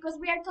sectors because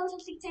we are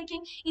constantly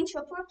taking into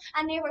a proof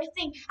and error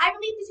thing. I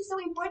believe this is so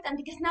important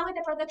because now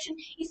the production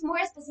is more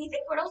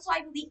specific, but also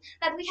I believe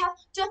that we have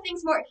two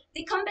things more.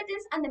 The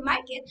competence and the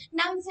market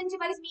now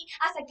incentivize me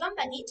as a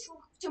company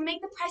to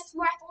make the prices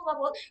more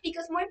affordable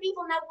because more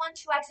people now want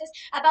to access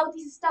about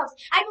these stuff.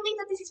 I believe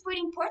that this is pretty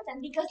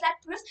important because that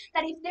proves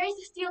that if there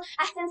is still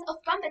a sense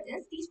of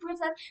competence, this proves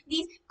that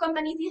these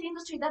companies, these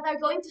industries that are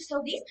going to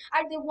sell this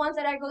are the ones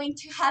that are going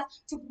to have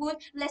to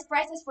put less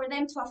prices for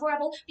them to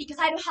affordable because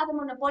I don't have the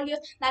monopolies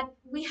that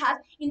we have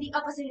in the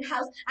opposite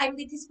house. I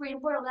believe this is pretty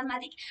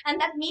problematic, and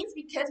that means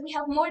because we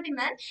have more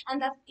demand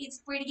and that it's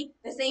pretty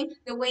the same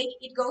the way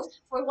it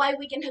goes for why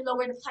we can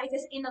lower the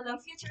prices in the long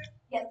future.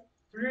 Yes.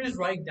 Careers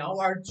right now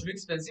are too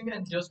expensive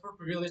and just for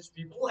privileged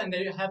people, and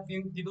they have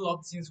been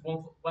developed since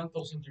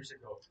 1,000 years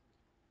ago.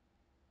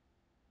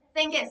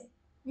 Thing is,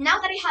 now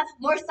that I have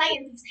more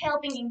scientists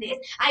helping in this,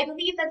 I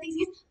believe that this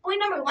is point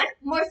number one,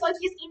 more focus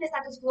in the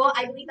status quo.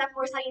 I believe that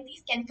more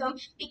scientists can come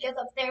because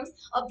of terms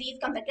of this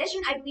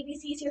competition. I believe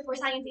it's easier for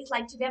scientists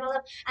like to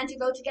develop and to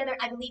go together.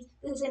 I believe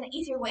this is an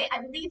easier way.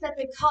 I believe that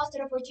the cost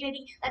and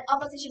opportunity that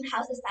opposition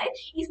has aside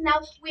is now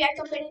we are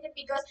competitive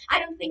because I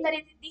don't think that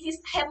this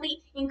is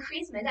heavily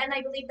increasement, and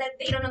I believe that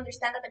they don't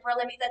understand that the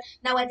problem is that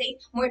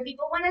nowadays more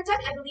people want to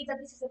talk. I believe that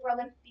this is a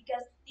problem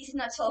because this is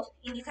not solved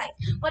in this side.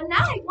 But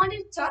now I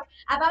wanted to talk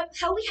about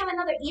how we have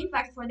another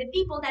impact for the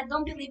people that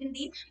don't believe in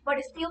this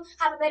but still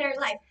have a better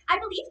life. I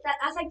believe that,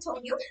 as I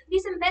told you,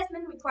 this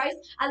investment requires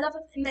a lot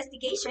of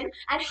investigation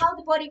and how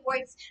the body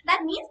works.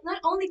 That means not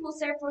only will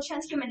serve for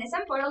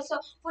transhumanism but also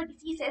for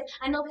diseases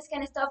and all this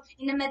kind of stuff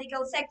in the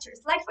medical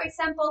sectors. Like, for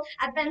example,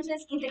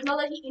 advances in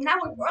technology in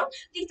our world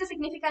lead to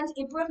significant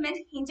improvement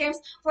in terms,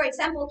 for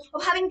example,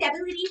 of having the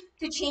ability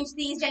to change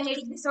these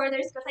genetic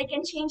disorders because I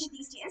can change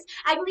these genes.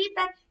 I believe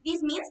that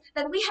this means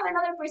that we have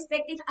another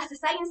perspective as the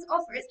science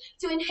offers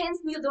to enhance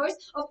new doors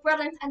of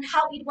problems and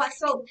how it was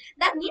solved.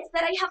 That means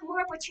that I have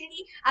more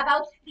opportunity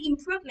about the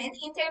improvement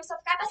in terms of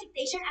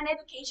capacitation and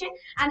education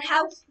and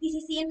how this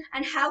is seen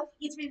and how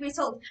it's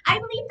resolved. I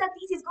believe that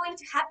this is going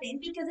to happen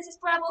because this is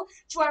probable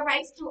to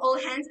arise to all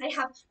hands. I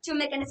have two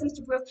mechanisms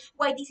to prove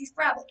why this is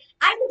probable.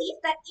 I believe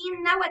that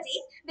in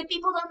nowadays the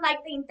people don't like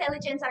the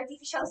intelligence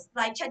artificials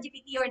like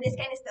ChatGPT or this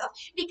kind of stuff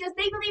because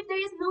they believe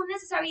there is no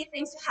necessary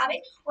things to have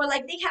it or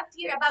like they have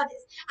fear about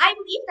this. I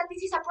believe that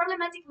this is a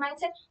problematic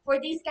mindset for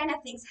these kind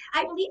of things.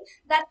 I believe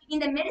that in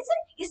the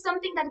medicine is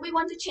something that we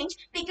want to change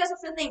because of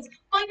the things.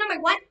 Point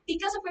number one,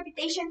 because of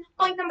reputation.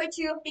 Point number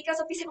two, because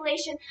of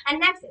visibilization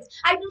and access.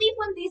 I believe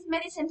when these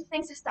medicine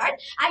things start,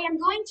 I am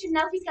going to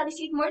now fiscalize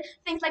more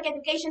things like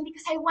education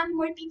because I want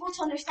more people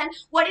to understand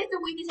what is the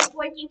way this is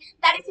working.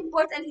 That is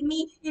important to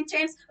me in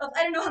terms of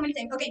I don't know how many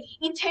times. Okay,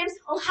 in terms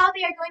of how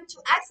they are going to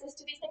access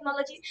to these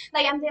technologies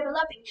that I am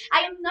developing.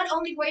 I am not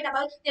only worried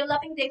about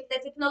developing the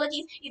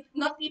technologies if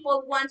not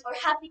people want or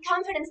have the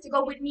confidence to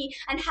go with me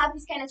and have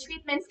these kind of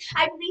treatments.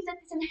 I believe that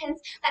this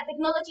enhance that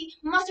technology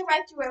must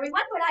arrive to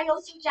everyone, but I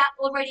also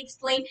already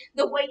explained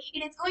the way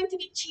it is going to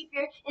be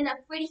cheaper in a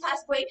pretty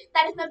fast way.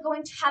 That is not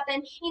going to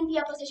happen in the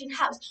opposition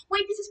house.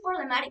 Why this is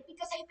problematic?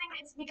 Because I think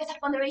it's because of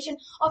ponderation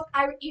of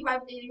our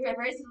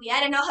irreversibly. I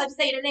don't know how to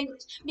say it in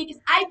English. Because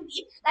I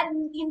believe that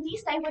in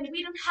this time when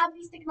we don't have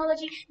this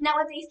technology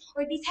nowadays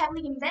or this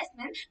heavily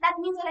investment, that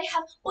means that I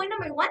have point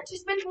number one to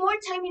spend more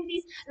time in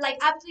this like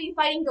actually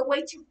finding the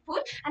way to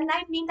put, and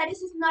I mean that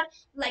this is not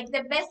like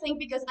the best thing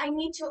because I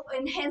need to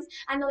enhance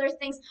another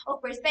things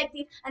of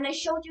perspective, and I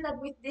showed you that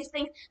with these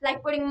things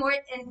like putting more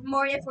and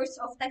more efforts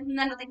of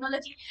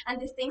nanotechnology and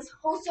these things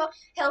also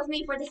helps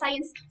me for the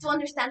science to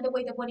understand the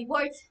way the body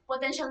works,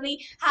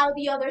 potentially how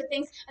the other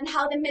things and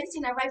how the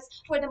medicine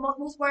arrives for the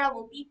most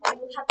vulnerable people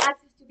will have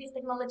access to these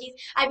technologies.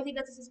 I believe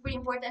that this is pretty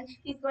important.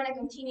 It's going to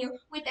continue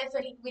with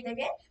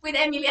with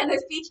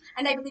Emiliano's speech,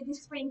 and I believe this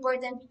is pretty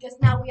important because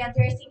now we are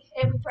addressing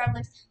every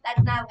problems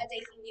that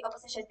nowadays in the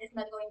opposition is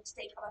not going to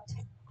take about.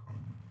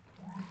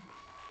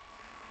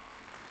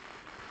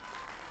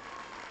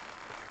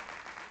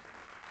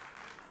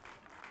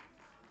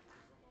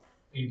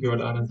 Thank you,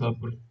 Ananta,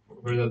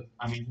 for that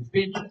amazing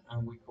speech.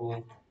 And we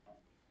call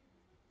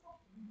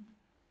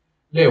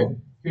Leo.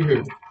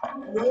 Here.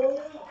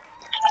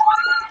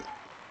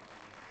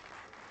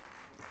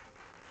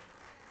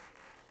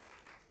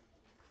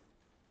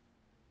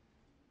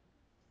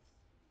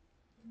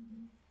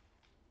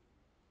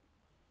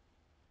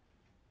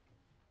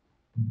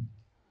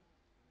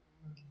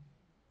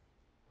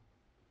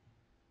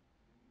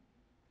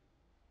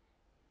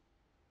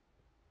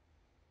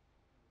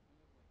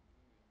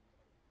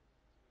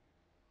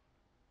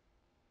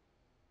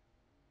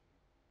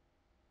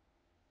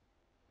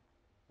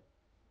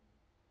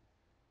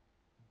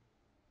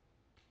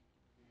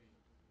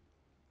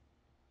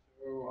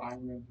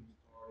 I'm going to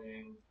start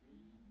in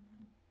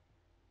three,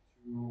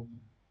 two.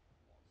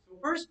 So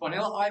first,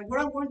 panel, what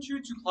I want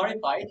you to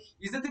clarify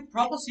is that the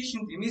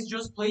proposition team is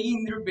just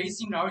playing their base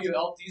scenario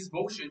of this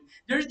motion.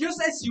 They're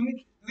just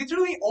assuming,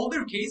 literally, all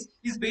their case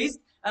is based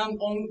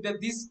on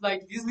that this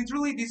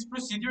literally this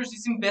procedures,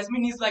 this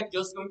investment is like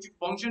just going to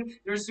function.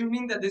 They're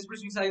assuming that this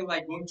procedures are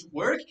like going to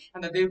work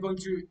and that they're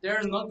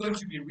not going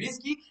to be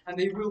risky and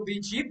they will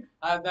be cheap.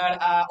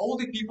 That all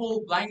the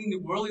people blind in the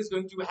world is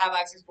going to have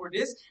access for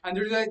this, and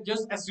they're like,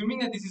 just assuming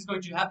that this is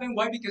going to happen.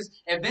 Why? Because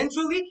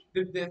eventually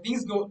the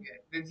things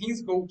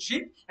go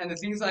cheap and the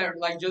things are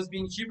like just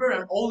being cheaper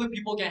and all the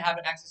people can have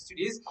access to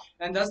this,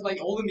 and that's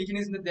like all the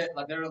mechanisms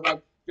that they're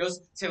like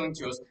just telling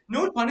to us.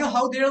 Note panel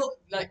how they're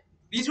like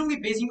literally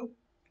basing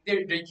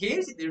their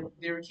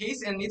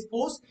case and its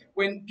post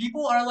when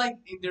people are like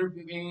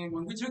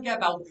when we talk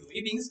about the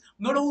livings,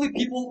 not only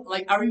people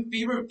like are in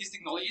favor of these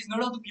technologies,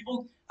 not all the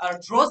people are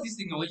trust these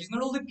technologies,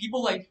 not all the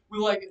people like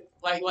will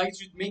like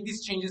to make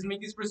these changes, make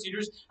these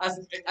procedures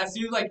as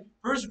you like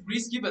first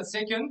risky, but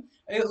second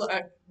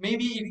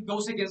maybe it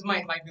goes against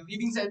my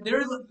beliefs. And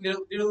there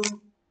are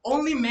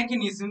only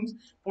mechanisms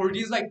for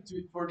this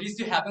for this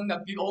to happen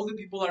that all the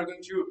people are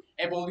going to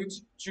evolve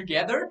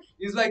together.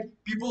 Is like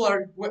people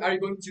are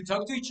going to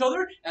talk to each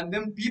other and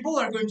then people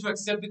are going to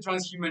accept the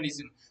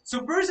transhumanism.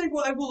 So first I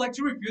would like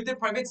to review the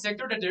private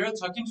sector that they are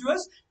talking to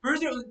us.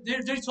 First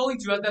they're telling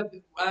to us that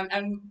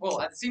and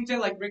well at the same time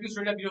like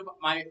reconstruct a bit of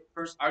my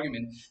first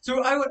argument.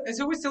 So as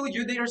I was telling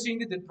you, they are saying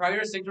that the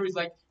private sector is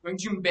like going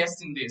to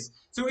invest in this.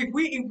 So if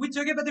we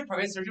talk about the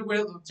private sector,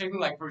 we're talking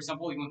like for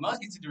example Elon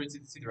Musk, etc.,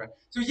 etc., etc.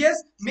 So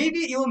yes,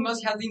 maybe Elon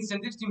Musk has the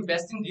incentives to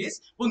invest in this.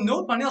 But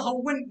no panel, how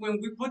when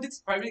we put the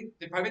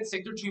private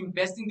sector to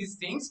invest in these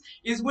things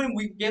is when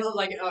we get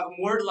like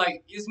more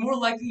like it's more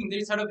likely in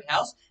their side of the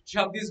house to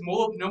have this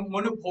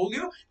monopoly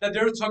that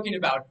they're talking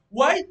about.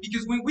 Why?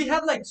 Because when we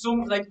have like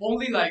some like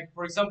only like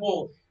for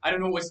example I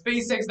don't know a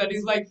SpaceX that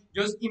is like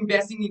just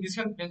investing in this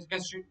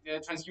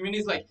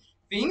transhumanist like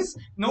things.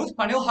 Note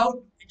panel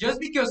how just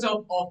because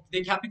of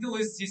the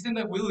capitalist system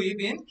that we live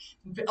in,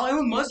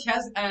 Elon Musk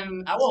has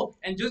an well,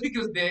 and just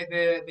because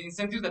the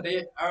incentives that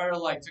they are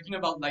like talking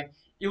about, like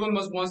Elon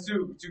Musk wants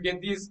to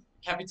get this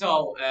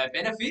capital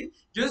benefit.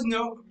 Just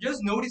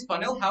notice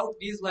panel how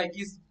this like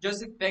is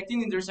just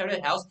affecting in their side of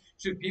the house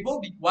to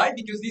people. Why?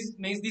 Because this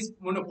makes this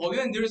monopoly,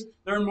 and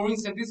there are more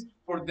incentives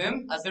for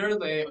them as they're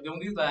the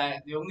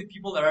only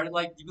people that are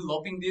like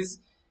developing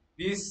these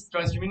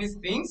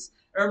transhumanist things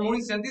are more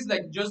incentives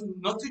like just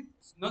not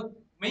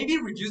maybe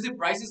reduce the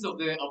prices of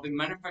the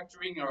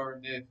manufacturing or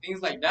the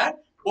things like that,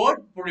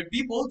 but for the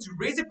people to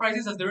raise the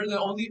prices as they're the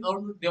only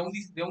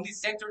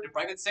sector, the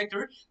private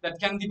sector that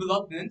can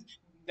develop it.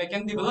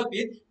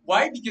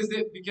 Why? Because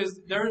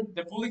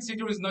the public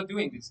sector is not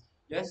doing this.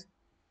 Yes.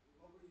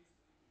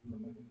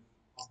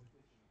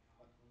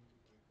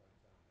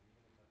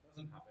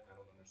 Doesn't happen. I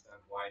don't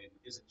understand why it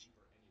isn't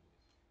cheaper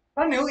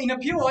anyways. Panel in a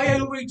POI, I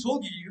already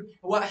told you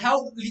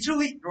how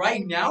literally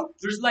right now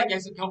there's like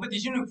as a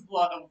competition of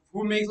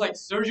who makes like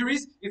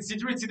surgeries,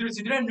 etc., etc.,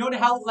 etc. And note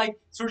how like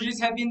surgeries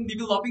have been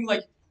developing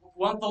like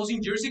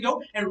 1,000 years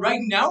ago, and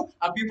right now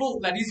people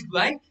that is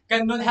blind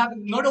cannot have.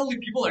 Not only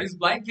people that is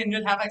blind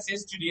cannot have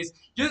access to this.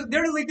 Just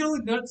they're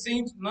literally not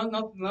saying not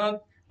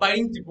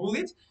biting the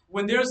bullet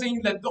when they're saying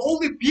that the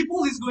only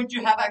people is going to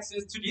have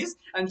access to this,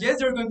 and yes,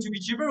 they're going to be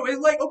cheaper. It's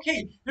like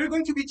okay, they're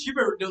going to be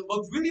cheaper,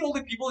 but really all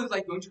the people is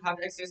like going to have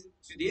access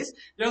to this.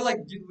 They're like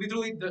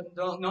literally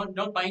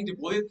not buying the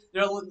bullet.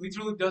 They're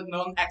literally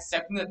not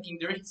accepting that in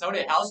their side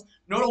of the house,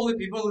 not all the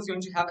people is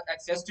going to have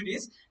access to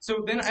this.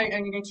 So then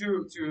I'm going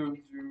to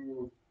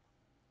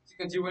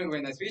continue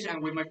with my speech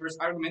and with my first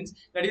argument,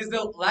 that is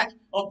the lack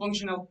of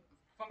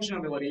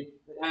functionality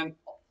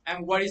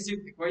and why is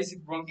it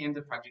wrong in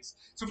the practice.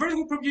 So first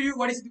we'll prove you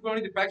what is it wrong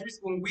in the practice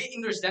when we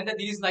understand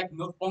that it is like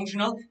not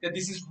functional, that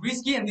this is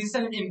risky and this is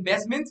an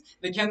investment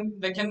that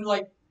can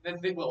like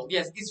well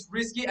yes it's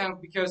risky and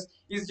because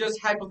it's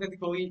just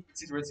hypothetically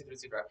etc etc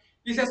etc.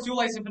 This has two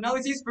lines of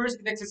analysis.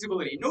 First, the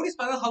accessibility. Notice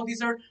panel how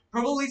these are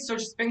probably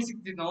such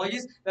expensive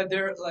technologies that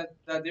they're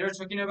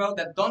talking about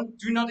that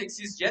do not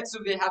exist yet, so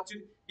they have to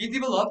be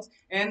developed,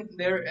 and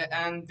they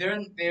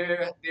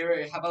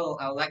have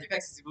a lack of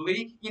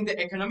accessibility in the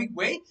economic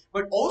way,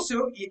 but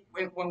also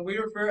when we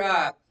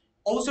refer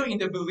also in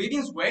the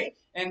believings way,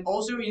 and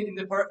also in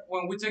the part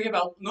when we talk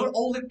about not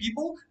all the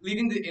people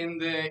living in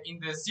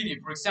the city.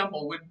 For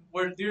example,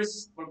 where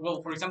there's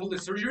well, for example, the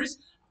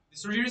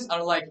surgeries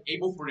are like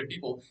able for the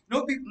people.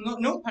 No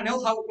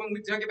panel how when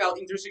we talk about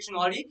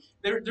intersectionality,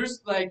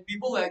 there's like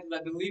people that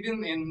live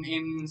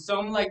in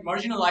some like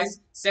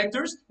marginalized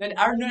sectors that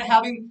are not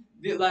having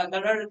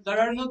that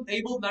are not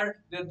able that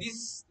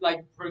these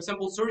like for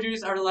example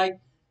surgeries are like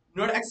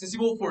not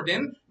accessible for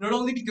them, not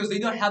only because they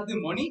don't have the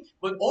money,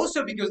 but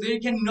also because they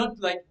cannot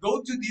like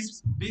go to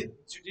this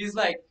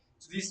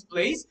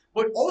place,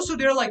 but also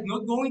they're like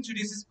not going to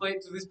these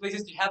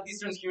places to have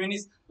these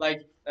transhumanist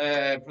like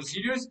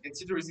procedures,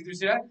 etc., etc.,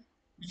 etc.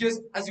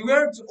 Because as we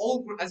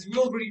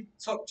already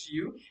talked to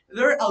you,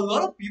 there are a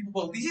lot of people.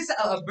 Well, this is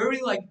a very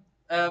like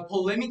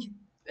polemic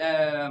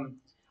um,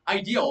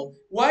 ideal.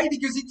 Why?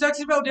 Because it talks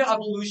about the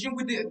evolution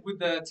with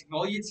the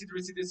technology, etc.,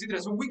 etc.,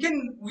 etc. So we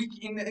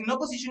in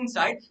opposition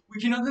side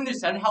we cannot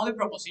understand how the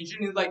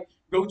proposition is like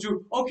go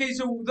to. Okay,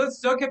 so let's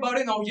talk about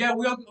it. Oh yeah,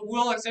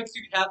 we'll accept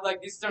to have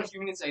like these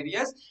transhumanist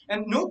ideas,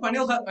 and no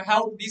panel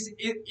how this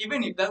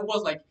even if that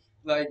was like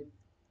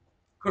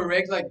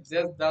correct, like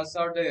those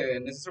are the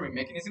necessary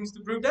mechanisms to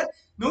prove that.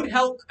 Note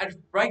how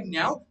right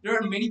now there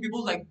are many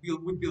people like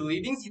with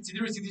believings,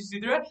 etc., etc.,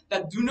 etc.,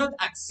 that do not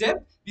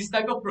accept this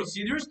type of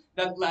procedures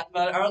that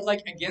are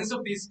like against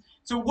of this.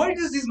 So why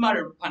does this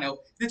matter,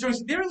 panel?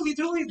 They're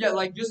literally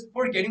like just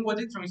forgetting what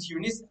the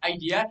transhumanist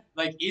idea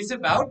like is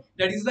about.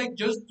 That is like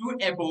just to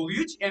evolve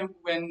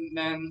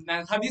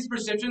and have this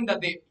perception that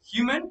the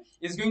human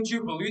is going to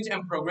evolve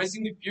and progress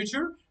in the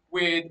future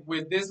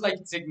with this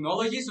like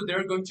technology, so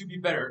they're going to be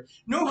better.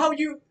 Know how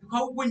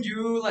when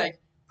you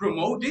like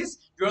promote this,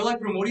 you're like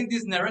promoting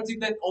this narrative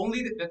that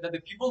only that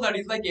the people that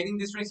is like getting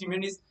these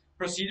transhumanist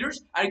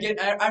procedures are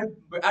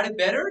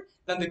better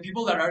than the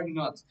people that are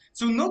not.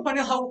 So no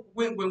panel how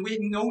when we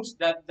note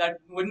that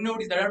when we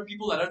notice there are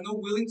people that are not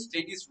willing to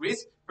take this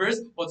risk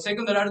first, but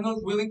second that are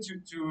not willing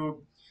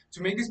to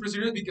make these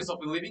procedures because of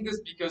believing us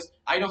because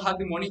I don't have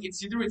the money,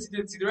 etc., etc.,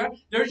 etc.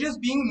 They're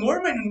just being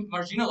more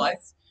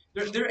marginalized.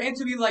 There aim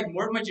to be like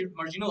more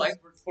marginalized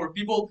for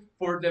people,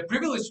 for the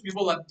privileged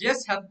people that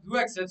yes have do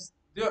access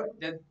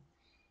that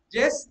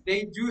yes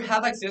they do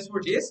have access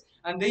for this,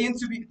 and they aim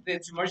to be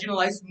to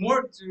marginalize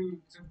more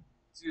to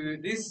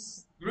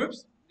these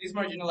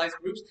marginalized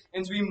groups,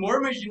 and to be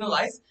more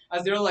marginalized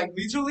as they're like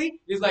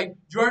literally is like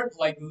you're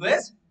like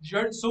less,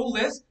 you're so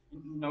less,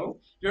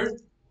 no, you're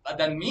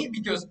than me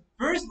because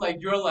first like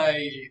you're like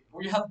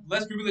you have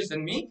less privilege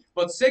than me,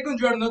 but second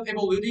you are not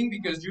evolving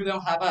because you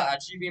don't have a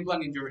achievement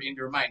plan in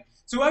your mind.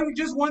 So I would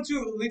just want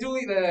to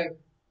literally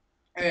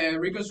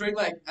reconstruct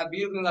like a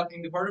bit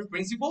in the part of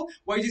principle.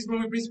 Why is this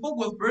wrong in principle?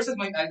 Well, first as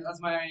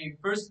my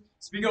first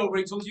speaker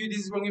already told you,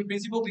 this is wrong in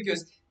principle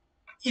because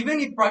even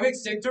if private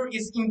sector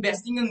is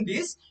investing in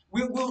this,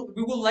 we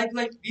will like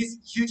this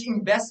huge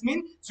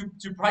investment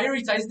to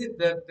prioritize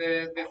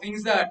the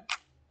things that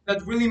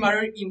really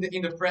matter in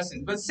the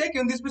present. But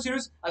second, these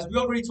procedures, as we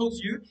already told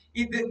you,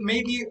 it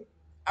maybe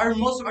are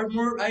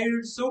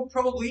so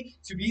probably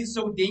to be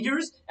so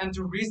dangerous and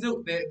to risk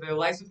the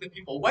lives of the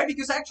people. Why?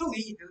 Because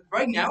actually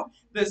right now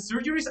the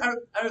surgeries are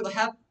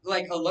have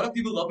like a lot of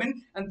development,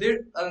 and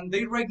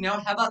they right now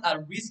have a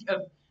risk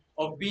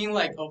of being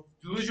like of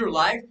lose your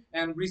life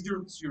and risk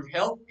your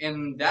health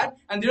and that,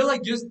 and they're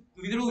like just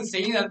literally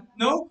saying that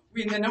no,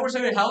 in our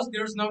side of the house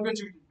there's not going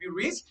to be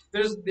risk.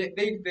 There's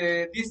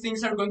these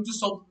things are going to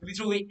solve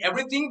literally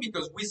everything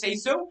because we say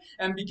so,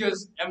 and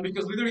because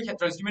literally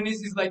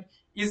transhumanism is like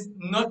is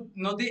not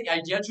the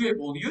idea to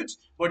evolve,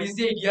 but is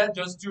the idea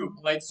just to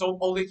like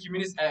solve all the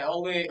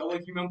all the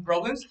human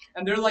problems,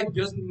 and they're like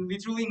just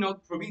literally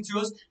not proving to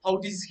us how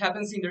this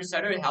happens in their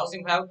side of the house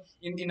and how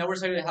in our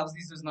side of the house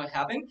this does not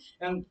happen.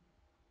 And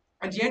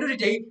at the end of the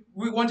day,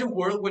 we want a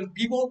world when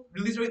people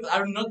literally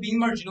are not being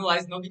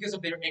marginalized, not because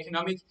of their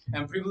economic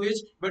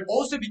privilege, but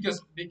also because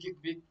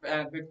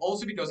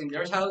in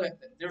their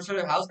sort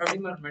of house are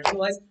being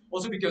marginalized.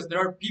 Also because there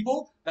are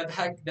people that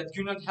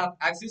do not have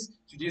access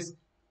to these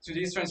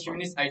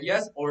transhumanist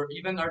ideas, or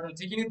even are not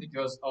taking it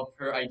because of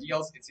her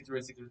ideals, etc.,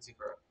 etc.,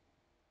 etc.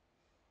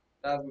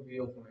 That would be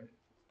all for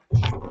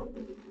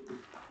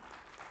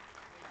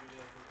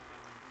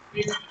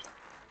me.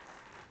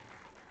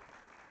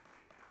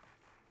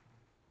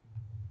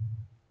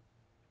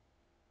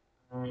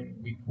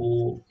 And we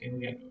pull in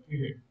the end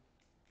here.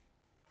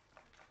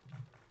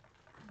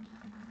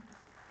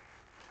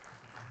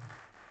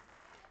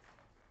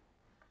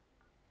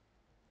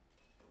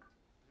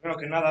 Primero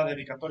que nada,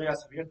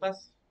 dedicatorias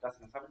abiertas, ya se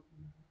las saben.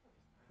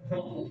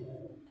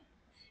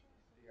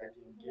 Diga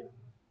quien quiera.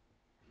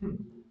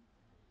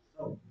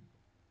 So,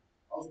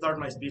 I'll start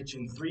my speech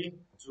in 3,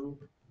 2,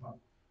 1.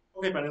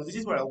 Okay, panel, this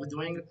is what I'll be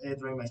doing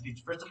during my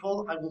speech. First of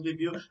all, I will give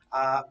you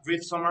a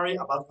brief summary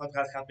about what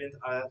has happened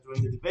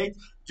during the debate.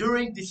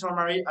 During this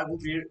summary, I will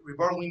be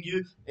reporting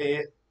you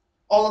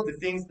all of the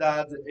things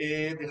that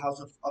the House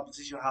of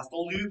Opposition has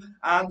told you,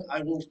 and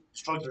I will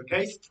structure the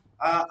case,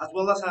 as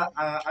well as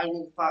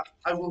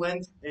I will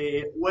end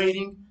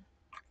waiting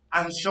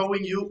and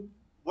showing you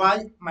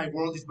why my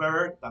world is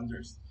better than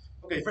theirs.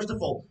 Okay, first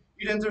of all,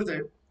 it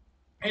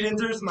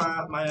enters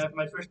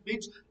my first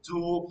speech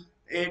to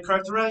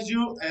characterize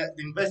you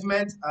the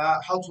investment,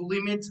 how to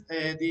limit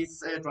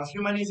this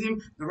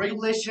transhumanism, the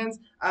regulations,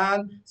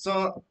 and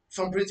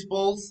some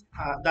principles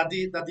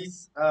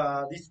this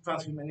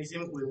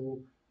transhumanism will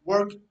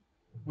work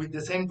with the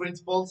same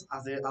principles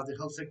as the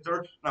health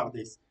sector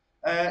nowadays.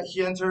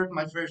 He entered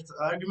my first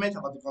argument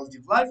about the quality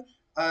of life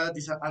and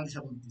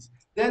disabilities.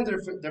 Then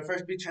the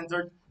first speech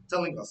entered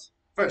telling us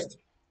first,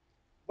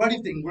 what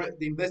if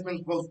the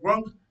investment goes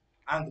wrong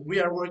and we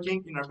are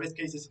working in our best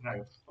case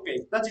scenario? Okay,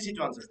 that's easy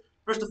to answer.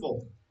 First of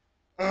all,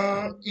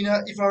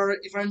 if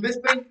our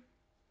investment,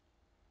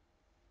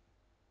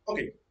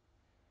 okay,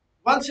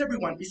 Once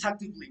everyone is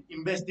actively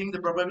investing, the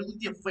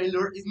probability of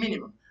failure is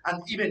minimum.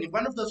 And even if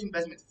one of those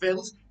investments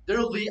fails, there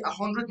will be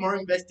 100 more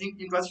investing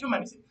in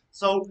transhumanism.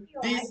 So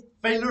this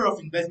failure of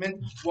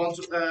investment won't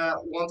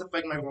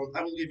affect my world.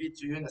 I will give it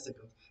to you in a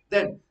second.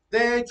 Then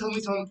they tell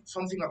me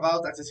something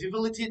about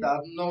accessibility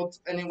that not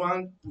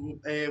anyone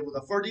would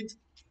afford it,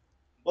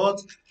 but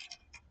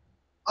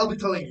I'll be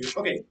telling you.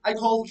 Okay, I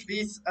call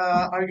this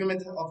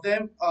argument of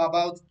them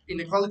about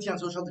inequality and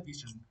social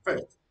division.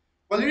 First,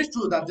 while it is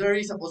true that there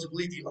is a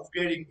possibility of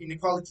creating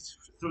inequalities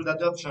through the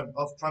adoption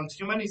of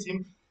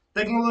transhumanism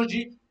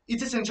technology,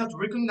 it's essential to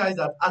recognize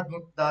that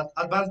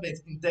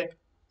advancements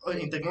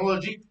in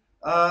technology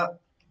uh,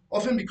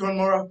 often become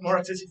more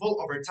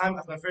accessible over time,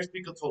 as my first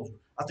speaker told you.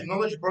 As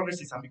technology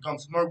progresses and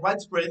becomes more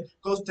widespread,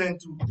 costs tend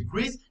to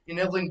decrease,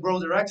 enabling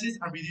broader access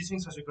and reducing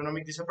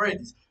socioeconomic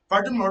disparities.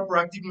 Furthermore,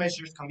 proactive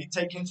measures can be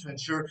taken to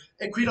ensure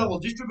equitable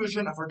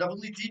distribution and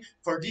affordability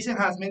for these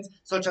enhancements,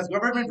 such as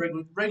government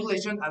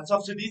regulation and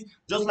subsidies,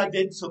 just like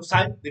they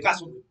subside the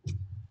gasoline.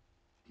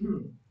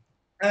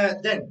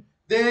 Then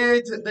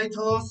they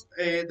told us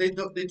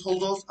they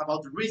told us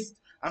about the risk,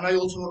 and I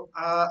also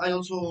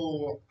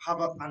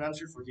have an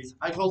answer for this.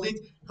 I call it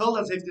health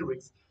and safety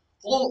risks.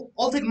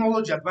 All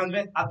technology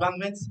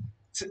advancements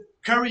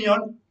carry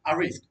on a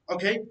risk,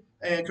 okay,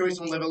 carry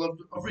some level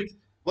of risk,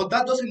 but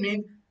that doesn't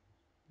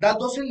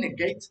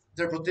negate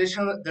their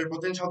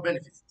potential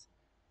benefits.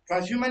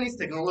 Transhumanist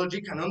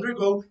technology can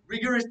undergo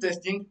rigorous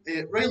testing,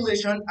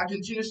 regulation, and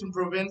continuous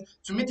improvement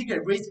to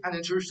mitigate risk and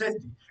ensure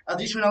safety.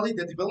 Additionally,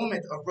 the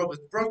development of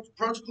robust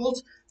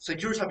protocols,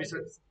 secure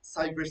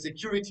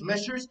cybersecurity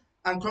measures,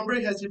 and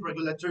comprehensive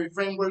regulatory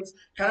frameworks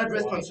can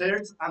address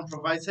concerns and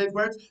provide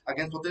safeguards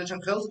against potential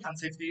health and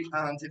safety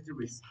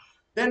risks.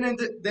 Then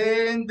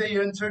they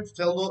entered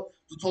to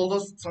tell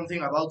us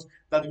something about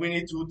that we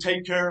need to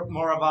take care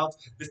more about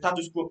the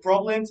status quo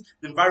problems,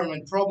 the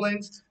environment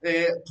problems,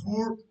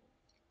 poor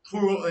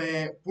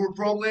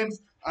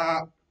problems,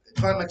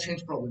 climate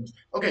change problems.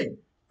 Okay,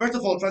 first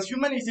of all,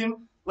 transhumanism.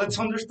 Let's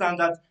understand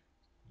that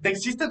the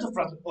existence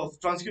of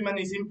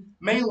transhumanism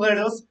may let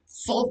us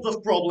solve those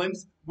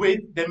problems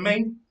with the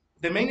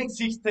main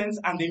existence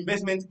and the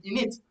investment in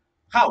it.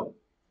 How?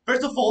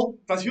 First of all,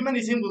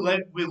 transhumanism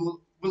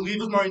will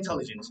give us more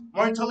intelligence.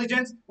 More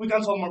intelligence, we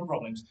can solve more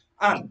problems.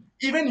 And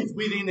even if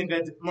we didn't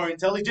get more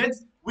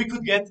intelligence, we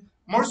could get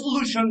more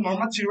solutions, more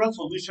material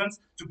solutions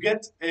to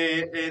get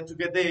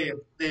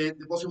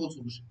the possible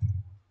solution.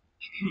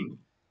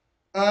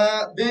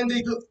 Then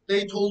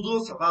they told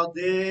us about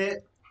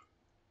the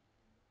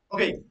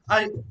okay.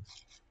 I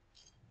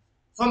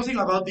something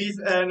about this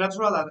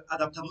natural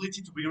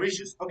adaptability to bigger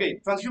issues. Okay,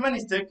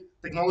 transhumanist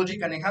technology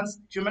can enhance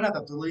human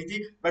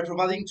adaptability by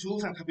providing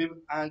tools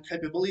and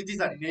capabilities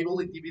that enable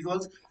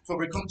individuals to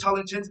overcome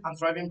challenges and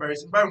thrive in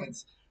various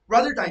environments.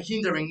 Rather than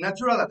hindering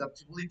natural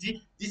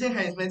adaptability, these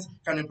enhancements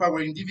can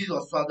empower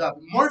individuals to adapt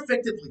more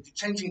effectively to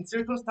changing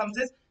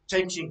circumstances,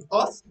 changing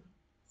us,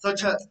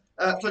 such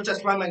as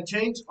climate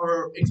change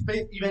or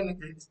even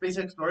space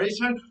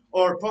exploration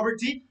or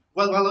poverty,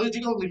 while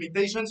biological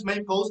limitations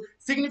may pose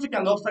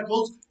significant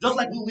obstacles, just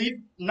like we live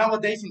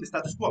nowadays in the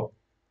status quo.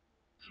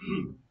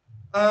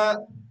 uh,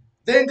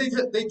 then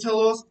they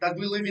tell us that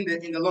we live in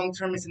the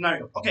long-term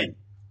scenario. Okay,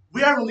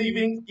 we are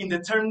living in the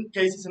term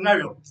case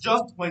scenario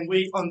just when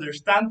we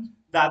understand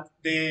that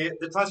the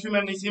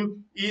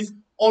transhumanism is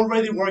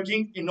already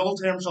working in all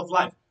terms of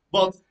life.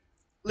 But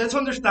let's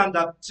understand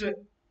that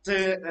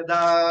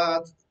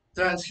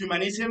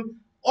transhumanism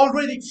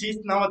already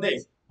exists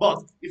nowadays.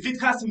 But if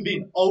it hasn't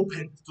been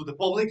opened to the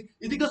public,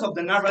 it's because of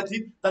the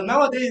narrative that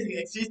nowadays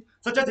exists,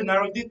 such as the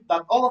narrative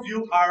that all of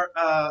you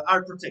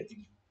are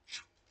protecting.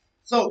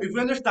 So if we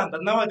understand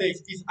that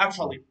nowadays is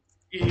actually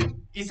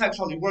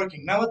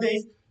working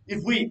nowadays,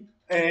 if we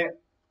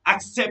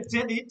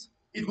accepted it,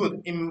 it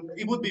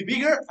would be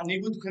bigger and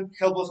it would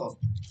help us all.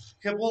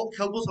 Help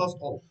us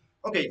all.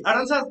 Okay,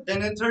 Aranza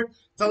then entered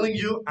telling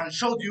you and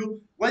showed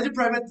you why the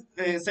private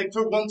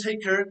sector won't take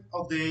care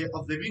of the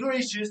bigger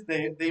issues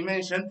they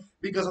mentioned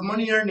because of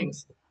money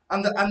earnings.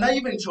 And I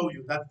even show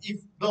you that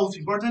if those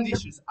important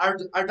issues are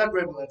that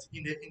relevant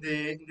in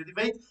the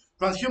debate,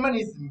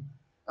 transhumanism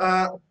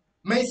uh,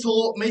 may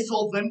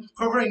solve them,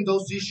 covering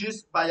those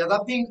issues by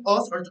adapting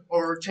us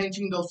or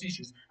changing those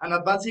issues and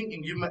advancing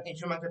in human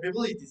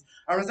capabilities.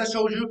 Arista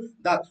showed you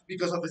that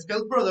because of the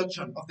scale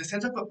production, of the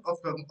center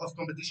of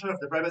competition of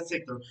the private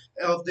sector,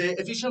 of the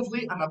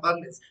efficiency and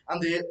abundance,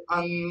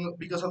 and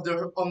because of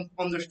their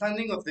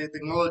understanding of the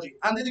technology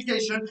and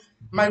education,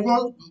 my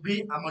world will be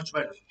a much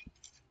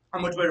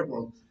better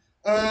world.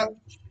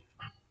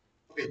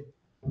 Okay,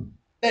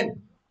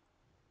 then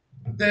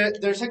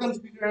their second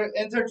speaker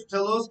entered to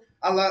tell us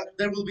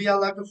there will be a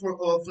lack of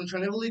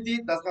functionality.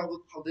 That's how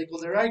they call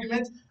their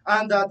argument,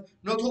 and that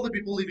not all the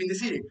people live in the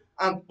city.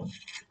 And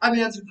I'm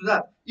the answer to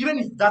that. Even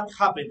if that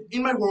happened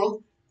in my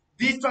world,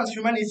 this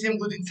transhumanism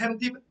would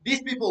incentive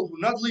these people who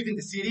not live in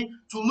the city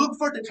to look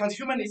for the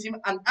transhumanism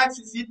and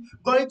access it,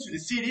 going to the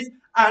cities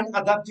and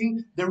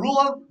adapting the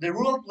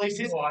rural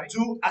places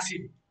to a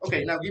city.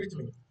 Okay, now give it to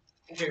me.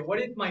 Okay, what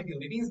if my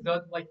beliefs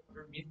don't like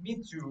permit me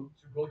to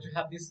go to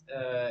have this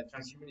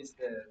transhumanist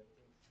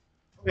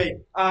Okay,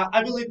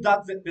 I believe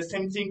that's the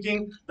same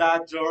thinking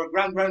that your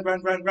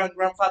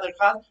grandfather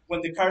had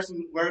when the cars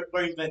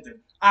were invented.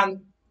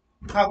 And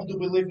how do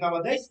we live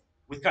nowadays?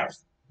 With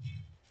cars.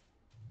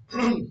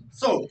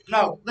 So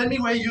now let me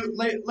weigh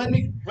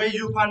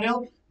you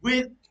panel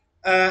with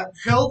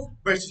health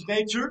versus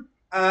nature.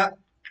 I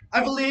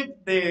believe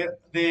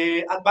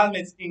the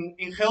advancements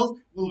in health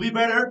will be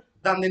better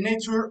than than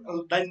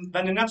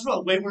the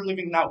natural way we're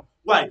living now.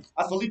 Why?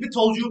 As Felipe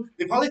told you,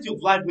 the quality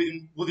of life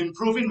will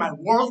improve in my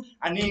world,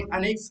 and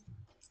it's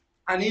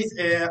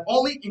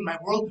only in my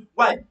world.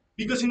 Why?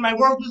 Because in my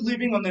world we're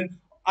living on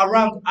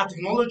around a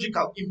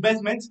technological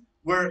investment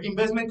where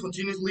investment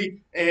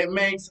continuously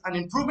makes an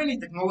improvement in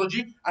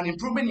technology, an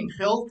improvement in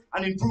health,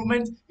 an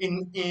improvement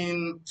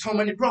in so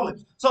many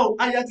problems. So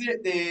I ask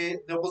the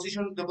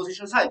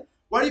opposition side.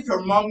 What if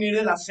your mom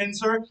needed a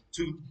sensor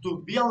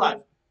to be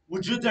alive?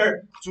 Would you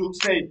dare to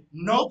say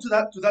no to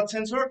that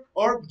sensor,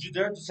 or would you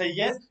dare to say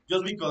yes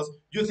just because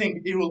you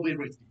think it will be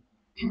risky?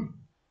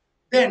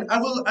 Then I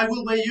will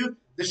weigh you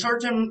my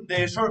short term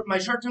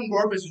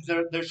goal versus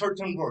the short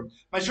term goal.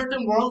 My short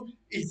term goal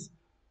is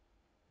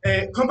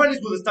companies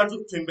will start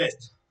to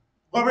invest.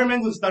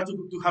 Government will start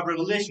to have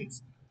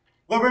regulations.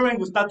 Government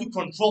will start to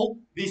control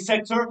this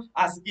sector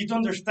as it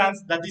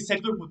understands that this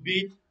sector would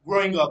be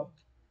growing up.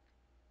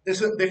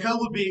 The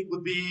health would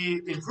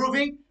be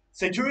improving,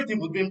 security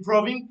would be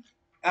improving,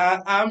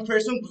 and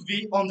person would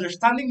be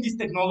understanding this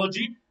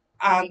technology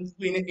and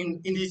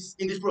in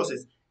this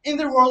process. In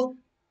the world,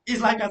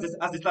 it's like as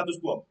the status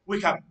quo.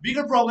 We have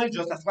bigger problems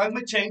just as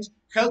climate change,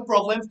 health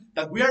problems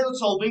that we are not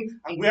solving,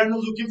 and we are not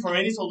looking for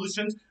any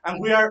solutions,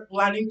 and we are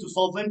planning to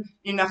solve them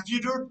in a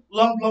future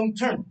long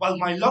term. While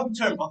my long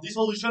term of these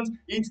solutions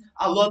is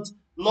a lot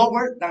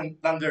lower than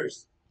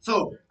theirs.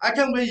 So I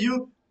can weigh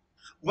you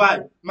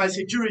why my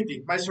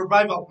security, my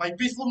survival, my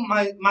peaceful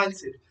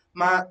mindset,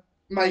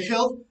 my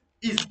health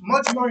is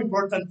much more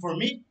important for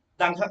me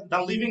than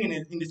living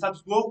in the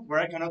status quo where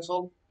I cannot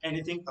solve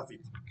anything of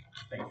it.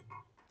 Thank you.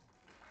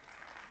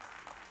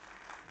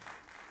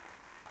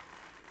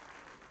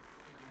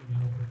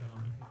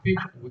 Speak,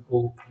 we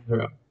call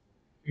interrupt.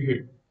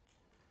 Here.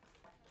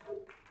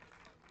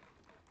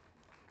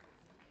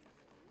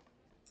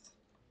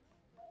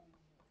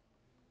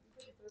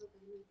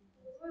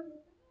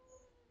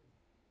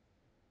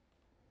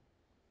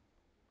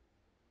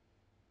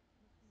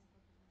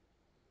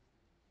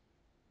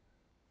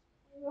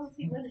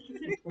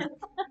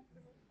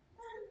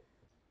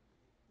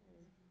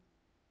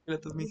 La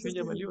transmisión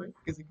ya valió, ¿eh?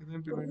 Que se quedó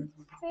en primer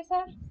lugar.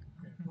 César.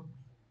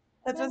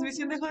 La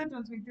transmisión dejó de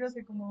transmitir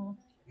hace como...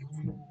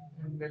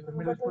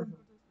 Pero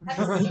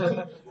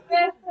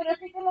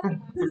sí que la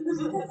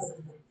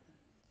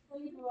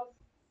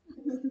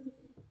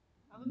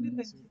 ¿A dónde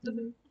te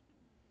quitaste?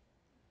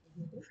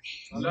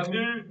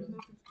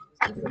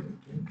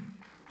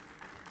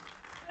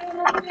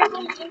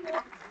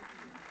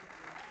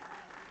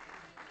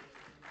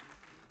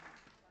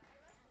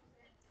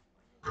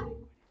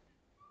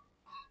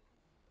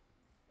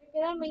 Me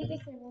quedan 20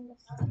 segundos.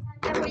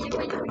 Ya voy.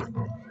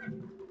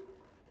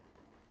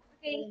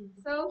 Okay,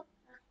 so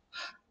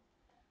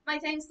my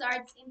time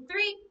starts in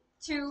 3,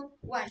 2,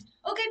 1.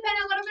 Okay,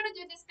 panel, what I'm gonna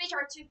do in this speech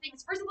are two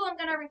things. First of all, I'm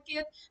gonna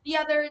refute the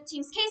other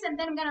team's case, and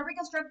then I'm gonna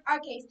reconstruct our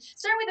case.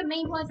 Starting with the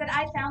main points that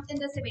I found in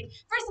this debate.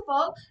 First of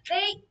all,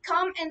 they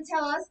come and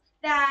tell us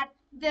that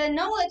the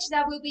knowledge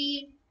that will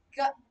be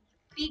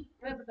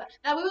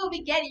that we will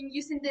be getting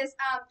using this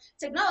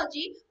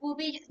technology will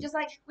be just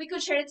like we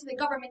could share it to the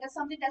government. That's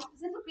something that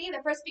specifically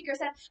the first speaker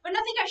said, but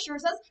nothing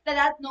assures us that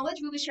that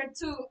knowledge will be shared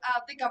to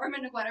the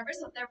government or whatever.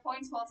 So their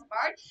points falls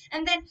apart.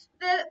 And then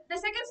the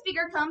second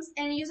speaker comes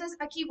and uses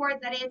a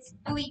keyword that it's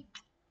belief.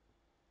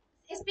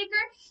 A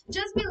speaker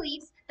just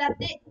believes that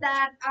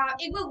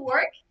it will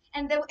work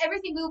and that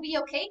everything will be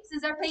okay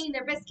since they're playing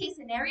their best case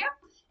scenario,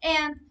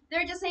 and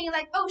they're just saying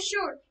like, oh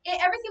sure,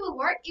 everything will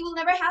work, it will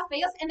never have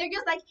fails, and they're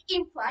just like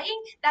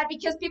implying that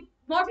because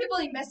more people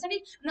invest in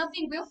it,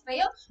 nothing will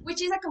fail,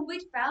 which is a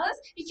complete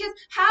fallacy. Because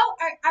how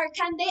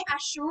can they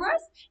assure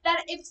us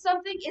that if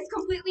something is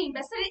completely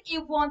invested in,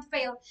 it won't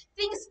fail?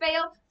 Things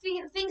fail,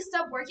 things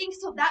stop working,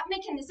 so that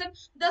mechanism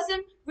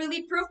doesn't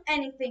really prove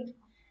anything.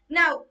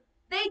 Now,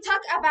 they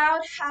talk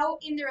about how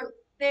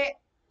their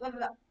blah, blah,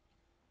 blah.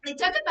 They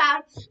talk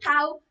about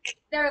how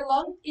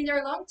in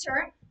their long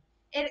term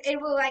it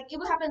will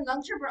happen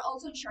long term but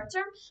also in short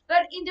term.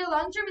 But in the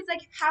long term it's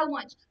like how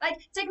much? Like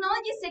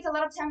technologies take a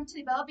lot of time to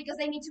develop because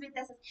they need to be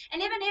tested.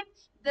 And even if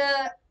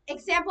the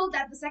example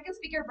that the second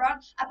speaker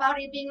brought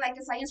about it being like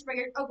a science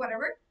project or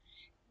whatever,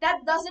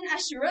 that doesn't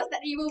assure us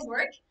that it will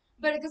work.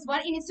 but because one,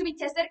 it needs to be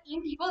tested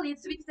in people, it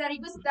needs to be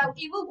tested that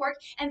it will work,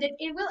 and that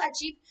it will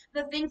achieve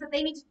the things that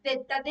they need to,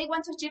 that they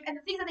want to achieve, and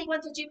the things that they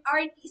want to achieve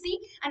aren't easy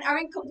and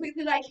aren't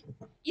completely like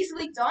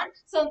easily done.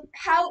 So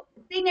how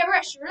they never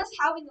assure us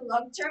how in the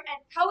long term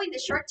and how in the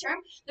short term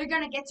they're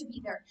gonna get to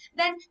be there.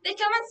 Then they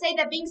come and say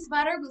that being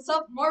smarter will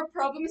solve more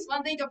problems.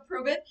 One, they don't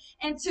prove it,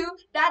 and two,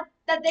 that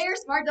they are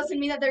smart doesn't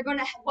mean that they're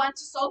gonna want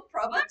to solve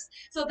problems.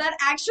 So that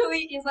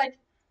actually is like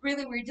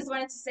really weird. Just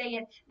wanted to say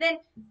it. Then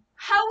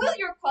how will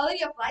your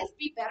quality of life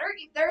be better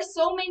if there are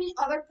so many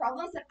other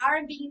problems that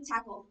aren't being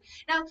tackled?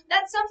 Now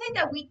that's something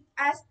that we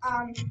as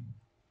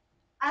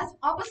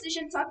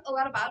opposition talk a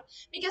lot about,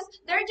 because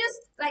they're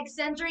just like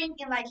centering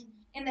in like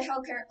in the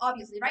healthcare,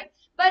 obviously, right?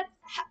 But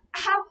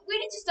how we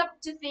need to stop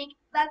to think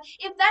that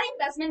if that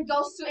investment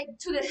goes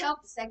to the health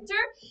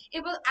sector,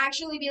 it will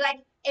actually be like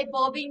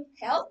evolving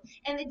health,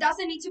 and it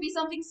doesn't need to be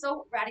something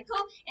so radical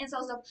and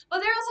so stuff. But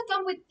they also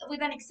come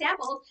with an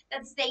example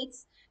that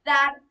states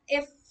that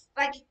if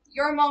like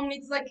your mom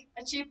needs like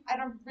a chip, I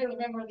don't really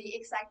remember the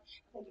exact.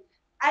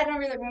 I don't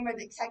really remember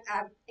the exact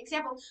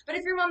example, but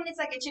if your mom needs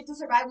like a chip to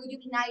survive, would you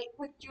deny it?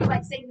 Would you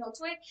like say no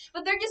to it?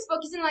 But they're just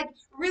focusing like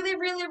really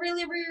rare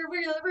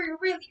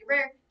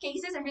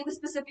cases and really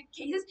specific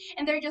cases,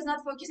 and they're just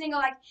not focusing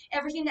on like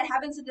everything that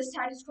happens in the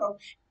status quo.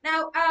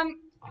 Now,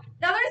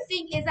 the other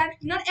thing is that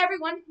not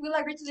everyone will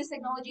agree to these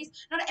technologies.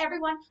 Not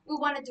everyone will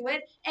want to do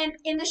it, and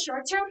in the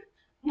short term,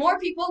 more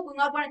people will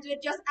not want to do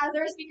it, just as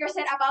their speaker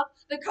said about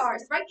the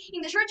cars, right?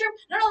 In the short term,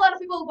 not a lot of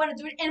people will want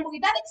to do it, and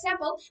with that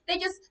example, they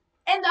just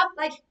end up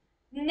like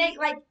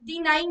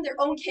denying their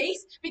own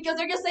case, because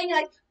they're just saying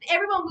like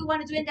everyone will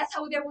want to do it. That's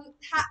how they will.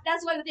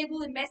 That's why they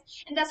will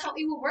invest, and that's how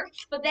it will work.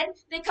 But then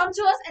they come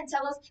to us and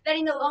tell us that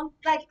in the long,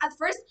 like at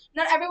first,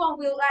 not everyone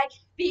will like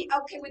be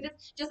okay with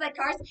it, just like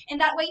cars, and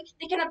that way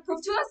they cannot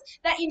prove to us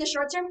that in the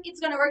short term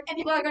it's gonna work and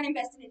people are gonna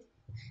invest in it.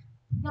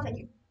 No, thank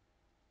you.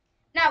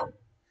 Now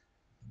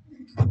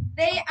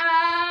they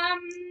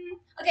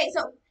okay,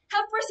 so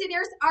health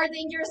procedures are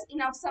dangerous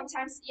enough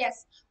sometimes.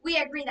 Yes, we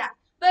agree that,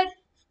 but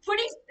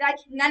putting like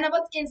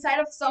nanobots inside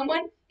of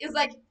someone is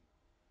like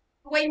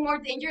way more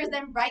dangerous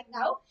than right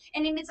now,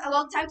 and it needs a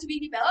long time to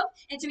be developed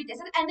and to be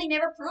tested, and they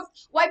never proved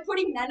why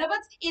putting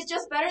nanobots is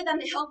just better than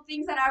the health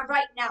things that are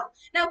right now.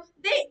 Now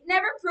they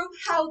never proved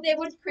how they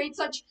would create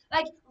such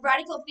like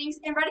radical things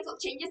and radical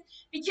changes,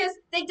 because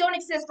they don't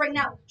exist right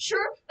now.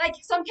 Sure, like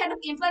some kind of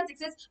implants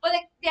exist, but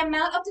like the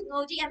amount of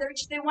technology and the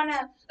reach they want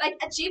to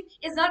like achieve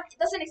is not, it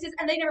doesn't exist,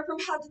 and they never prove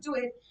how to do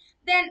it.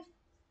 Then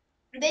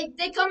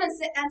they come and,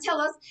 and tell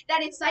us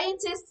that if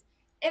scientists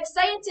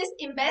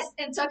invest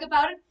and talk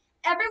about it,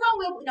 everyone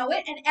will know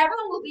it and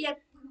everyone will be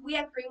we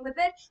agree with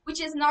it, which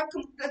is not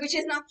true,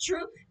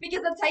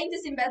 because the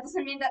scientists invest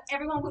doesn't mean that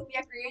everyone will be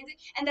agreeing with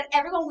it and that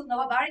everyone will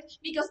know about it,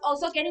 because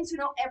also getting to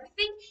know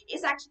everything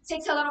is actually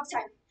takes a lot of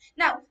time.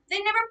 Now they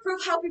never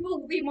prove how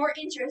people will be more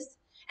interested,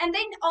 and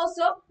they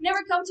also never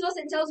come to us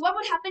and tell us what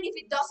would happen if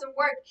it doesn't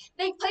work.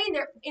 They play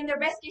in their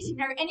best case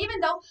scenario, and even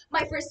though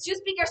my first two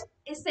speakers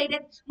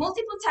stated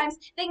multiple times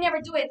they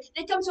never do it,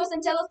 they come to us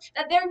and tell us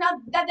that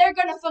they're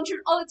gonna function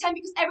all the time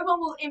because everyone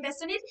will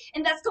invest in it,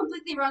 and that's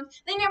completely wrong.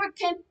 They never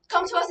can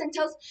come to us and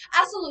tell us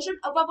a solution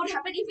of what would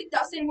happen if it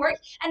doesn't work,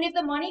 and if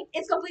the money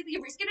is completely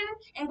risky,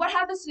 and what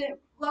happens to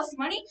the lost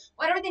money.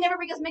 Whatever, they never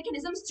bring us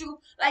mechanisms to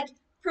like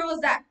prove us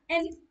that,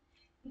 and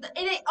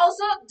they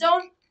also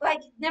don't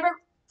like never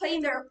play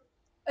in their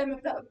they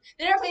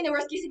never play in the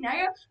worst case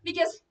scenario,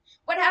 because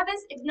what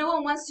happens if no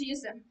one wants to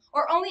use them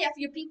or only a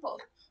few people?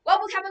 What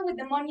will happen with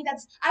the money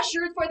that's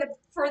assured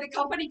for the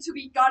company to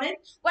be gotten?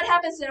 What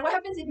happens then? What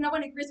happens if no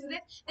one agrees with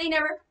it? They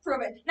never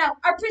prove it. Now,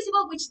 our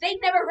principle, which they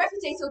never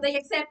refute, so they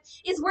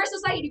accept, is where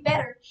society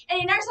better.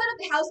 And in our side of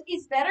the house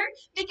is better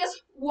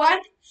because one,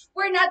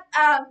 we're not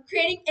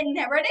creating a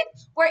narrative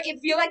where if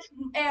you like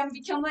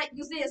become like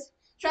use this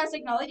trans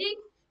technology,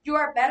 you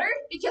are better,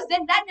 because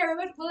then that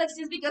narrative will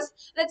exist, because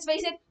let's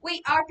face it,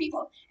 we are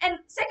people. And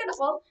second of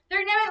all,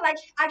 they're never like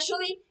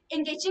actually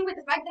engaging with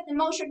the fact that the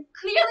motion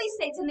clearly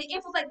states and the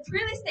info like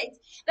clearly states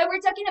that we're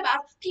talking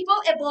about people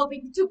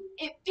evolving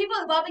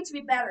to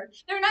be better.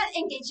 They're not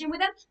engaging with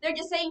that. They're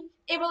just saying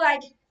it will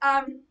like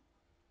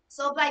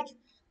solve like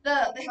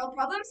the health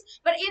problems,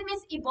 but it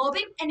means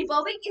evolving, and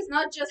evolving is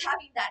not just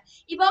having that.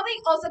 Evolving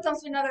also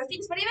comes with other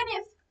things. But even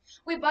if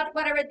we bought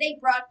whatever they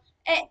brought,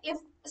 if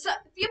so,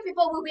 few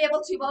people will be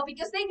able to evolve,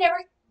 because they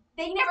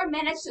never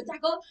managed to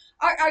tackle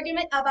our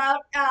argument about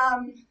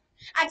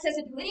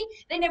accessibility.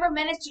 They never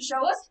managed to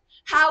show us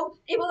how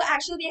it will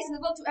actually be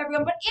accessible to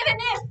everyone. But even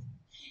if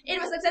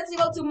it was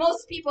accessible to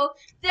most people,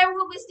 there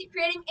will be still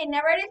creating a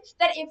narrative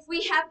that if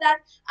we have that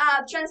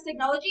trans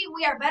technology,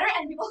 we are better,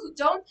 and people who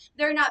don't,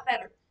 they're not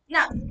better.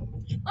 Now,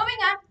 moving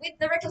on with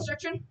the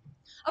reconstruction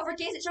of our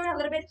case, showing a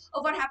little bit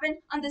of what happened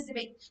on this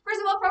debate.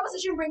 First of all,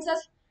 proposition brings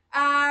us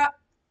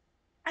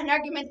an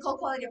argument called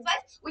quality of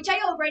life, which I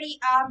already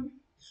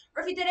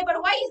refuted it.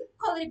 But why is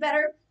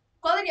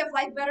quality of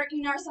life better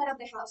in our side of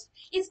the house?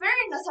 It's better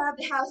in the side of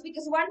the house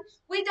because one,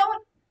 we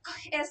don't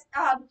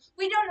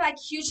like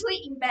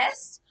hugely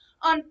invest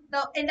on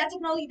the and that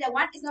technology that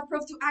one is not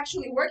proved to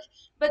actually work.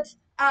 But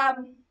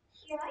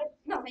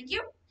no, thank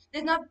you.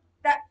 There's not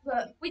that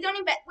we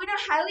don't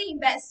highly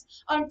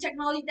invest on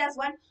technology that's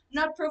one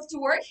not proved to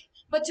work,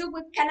 but two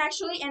we can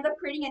actually end up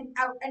creating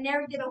an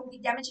narrative that will be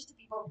damages to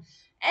people.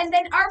 And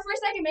then our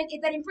first argument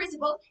is that in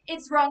principle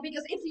it's wrong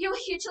because if you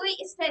hugely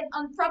spend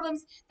on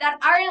problems that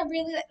aren't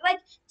really like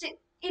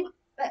if,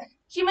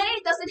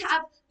 humanity doesn't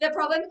have the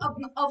problem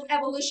of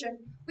evolution.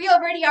 We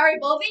already are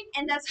evolving,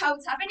 and that's how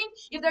it's happening.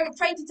 If they're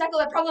trying to tackle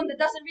a problem that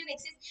doesn't really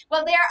exist,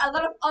 well, there are a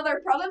lot of other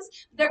problems.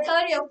 Their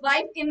quality of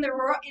life in the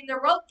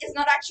world is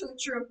not actually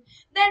true.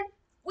 Then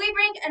we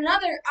bring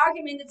another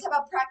argument that's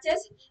about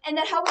practice and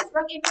that how it's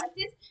wrong in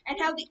practice and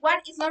how the one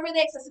is not really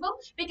accessible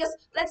because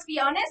let's be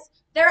honest,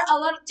 there are a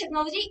lot of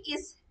technology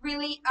is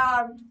really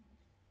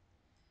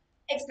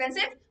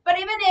expensive. But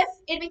even if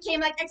it became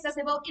like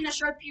accessible in a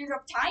short period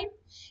of time,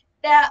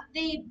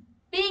 the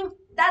being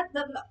that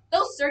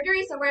those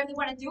surgeries or whatever they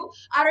want to do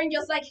aren't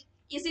just like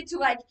easy to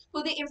like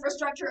put the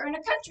infrastructure in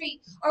a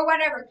country or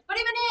whatever. But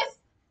even if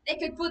they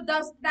could put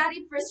that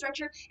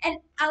infrastructure and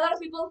a lot of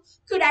people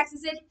could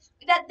access it,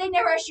 that they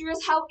never assure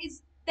us how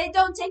is they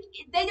don't take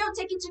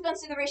into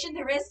consideration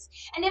the risks.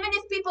 And even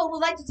if people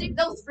would like to take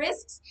those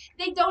risks,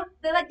 they don't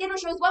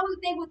show us what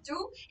they would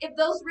do if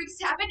those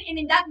risks happen. And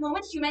in that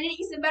moment, humanity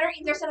isn't better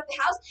in their side of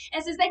the house.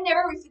 And since they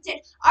never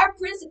refuted our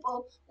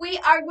principle, we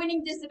are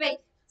winning this debate.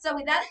 So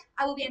with that,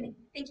 I will be ending.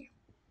 Thank you.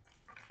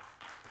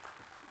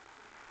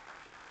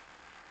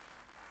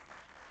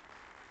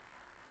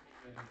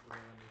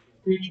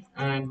 Speech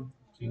and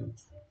to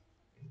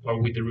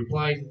start with the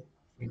replies,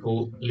 we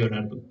call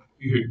Leonardo.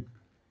 You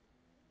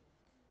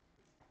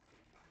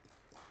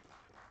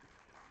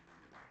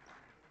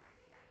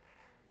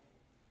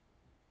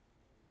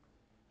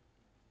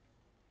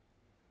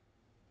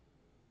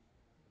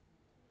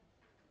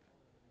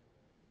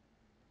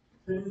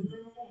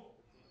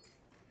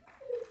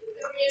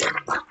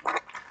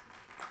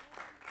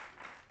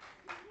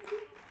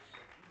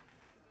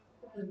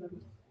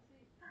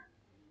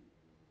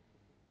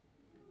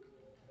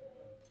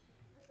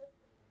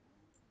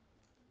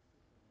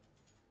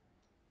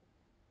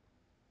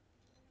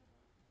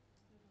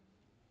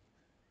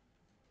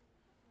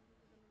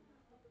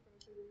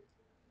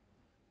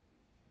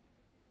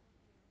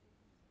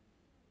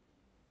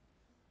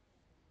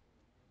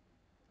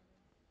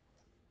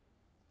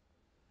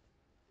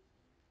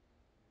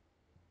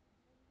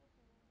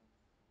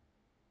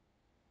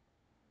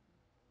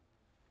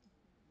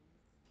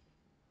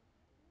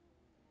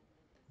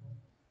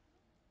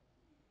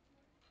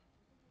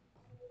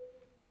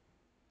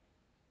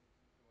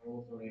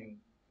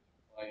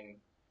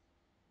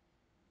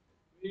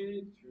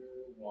Three,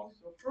 two, one.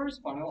 So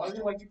first panel, I would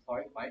like to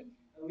clarify.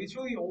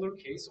 Literally, all the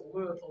case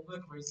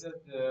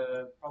that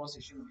the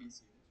proposition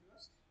is given to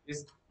us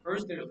is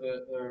first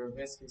the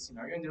best case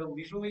scenario, and they're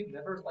literally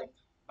never like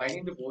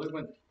biting the bullet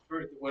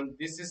when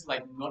this is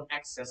like not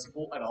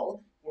accessible at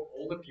all for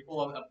all the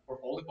people for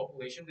all the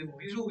population. They're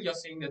literally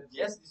just saying that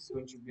yes, this is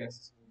going to be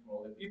accessible for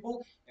all the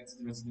people,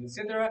 etc.,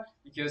 etc.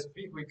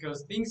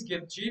 Because things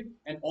get cheap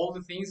and all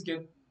the things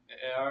get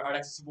are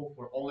accessible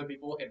for all the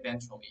people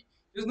eventually.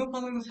 There's no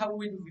problem with how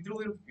we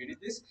literally refuted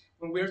this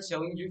when we're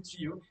telling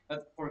you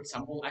that, for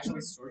example, the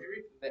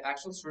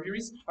actual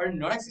surgeries are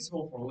not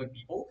accessible for all the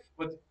people.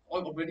 But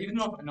even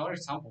another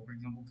example, for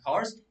example,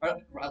 cars are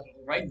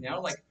right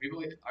now like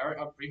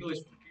are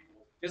privileged for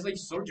people. There's like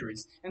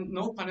surgeries, and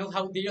no panel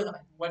how they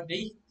what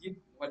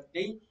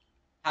they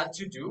had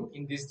to do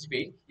in this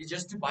debate is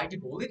just to bite the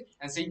bullet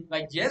and say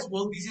like yes,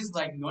 well this is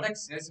like not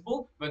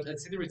accessible, but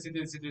etc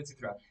etc etc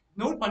etc.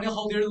 No panel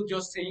how they're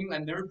just saying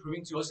and they're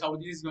proving to us how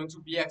this is going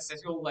to be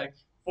accessible like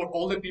for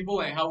all the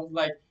people and how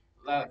like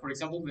for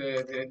example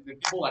the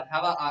people that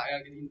have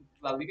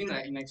that live in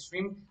an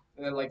extreme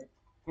like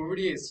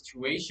poverty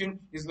situation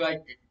is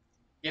like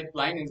get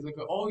blind and look,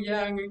 oh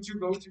yeah, I'm going to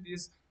go to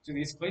these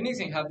clinics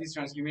and have these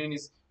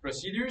transhumanist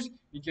procedures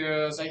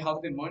because I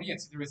have the money,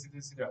 etc., etc.,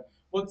 etc.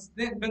 But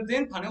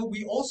then, panel,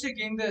 we also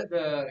gain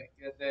the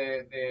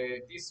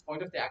this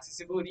point of the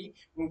accessibility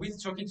when we're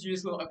talking to you.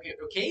 So, okay,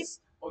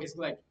 oh, it's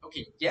like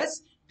okay,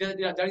 yes,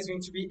 that is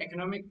going to be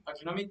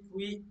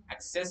economically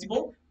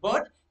accessible,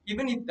 but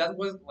even if that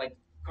was like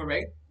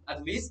correct,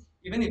 at least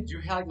even if you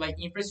have like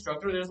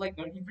infrastructure, there's like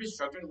no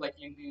infrastructure like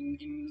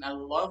in a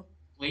lot of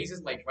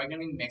places like right now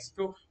in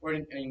Mexico or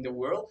in the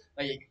world,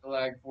 like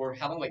for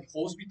having like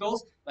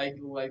hospitals, like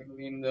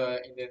in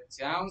the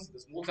towns, the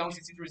small towns,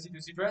 etc., etc.,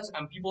 etc.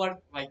 And people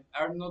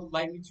are not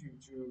likely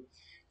to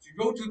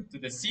go to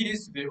the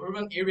cities, to the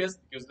urban areas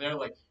because they're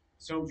like.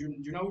 So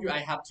I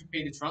have to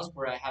pay the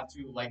transport. I have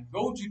to like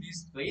go to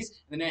this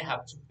place, and then I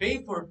have to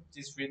pay for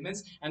these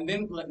treatments, and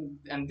then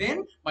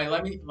my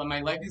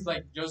life is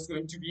like just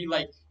going to be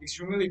like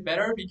extremely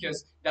better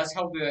because that's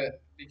how their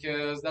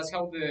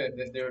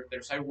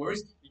side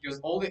works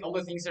because all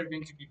the things are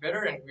going to be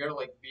better and we are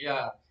like be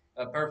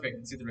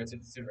perfect etc etc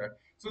etc.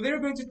 So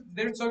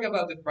they're talking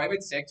about the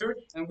private sector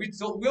and we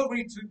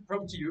already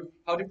proved to you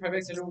how the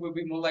private sector will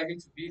be more likely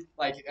to be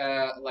like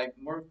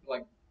more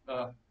like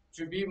uh,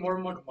 to be more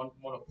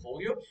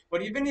monopolio.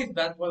 But even if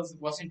that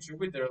wasn't true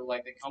with their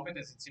like the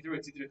competence, etc.,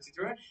 etc.,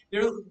 etc.,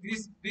 there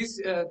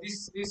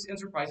these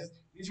enterprises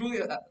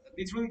literally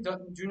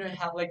do not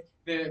have like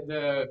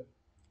the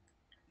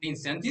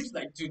incentives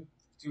like to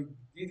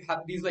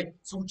have these like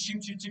so cheap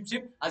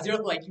as they're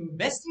like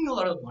investing a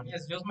lot of money,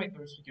 as just my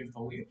first speaker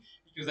told you,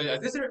 because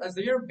as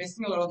they are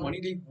investing a lot of money,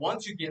 they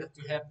want to get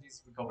to have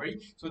this recovery,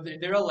 so they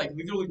are like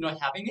literally not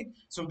having it,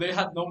 so they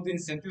have no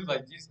incentive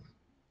like this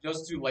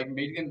just to like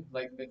make them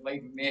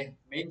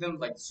make them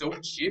like so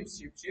cheap,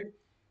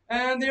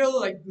 and they're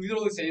like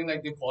literally saying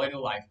like the quality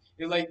of life.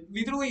 It's like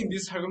literally in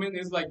this argument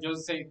is like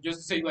just to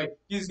say like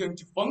this is going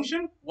to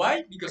function.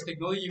 Why? Because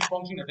technology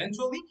function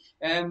eventually,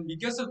 and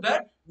because of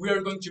that we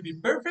are going to be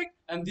perfect,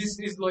 and this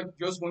is like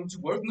just going to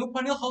work. No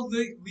panel how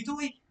they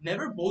literally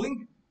never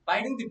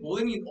biting the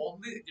bullying in all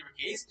their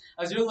case,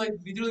 as they're like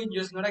literally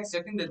just not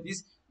accepting that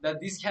this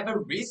have a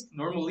risk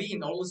normally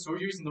in all the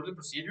surgeries and all the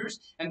procedures,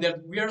 and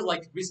that we are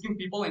like risking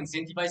people and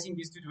incentivizing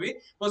this to do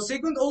it. But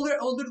second, older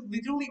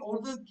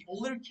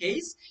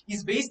case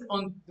is based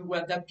on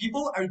what that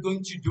people are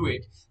going to do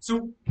it.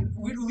 So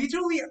we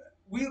literally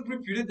we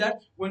refuted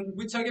that when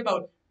we talk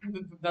about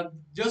that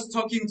just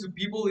talking to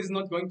people is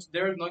not going to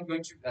they're not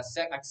going to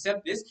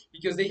accept this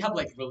because they have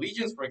like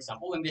religions, for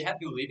example, and they have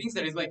beliefs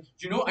that is like,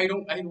 I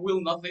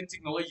will not let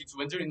technology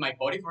to enter in my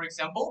body, for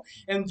example.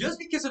 And just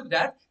because of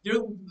that,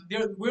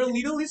 we're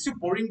literally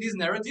supporting these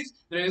narratives.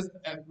 There is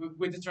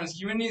with the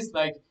transhumanists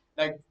like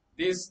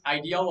this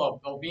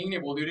ideal of being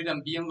evoluted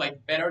and being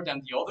like better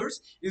than the others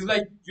is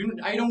like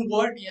I don't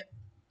want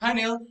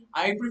panel.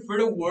 I prefer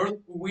a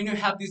world where we don't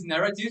have this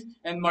narrative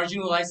and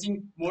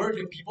marginalizing more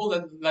the people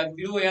that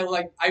literally are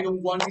like, I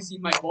don't want this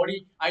in my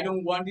body. I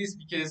don't want this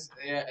because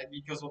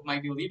of my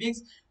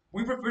beliefs.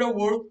 We prefer a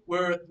world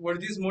where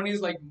this money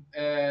is like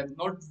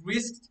not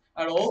risked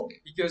at all,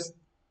 because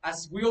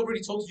as we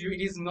already told you, it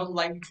is not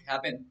likely to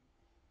happen.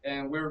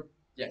 And we're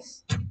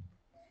yes.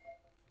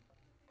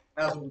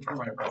 That's for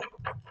my part.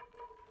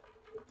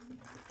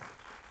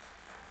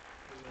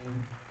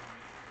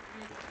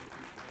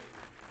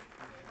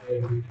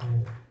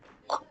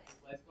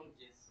 Let's go.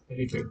 Yes.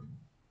 Thank you.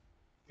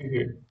 Thank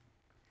you.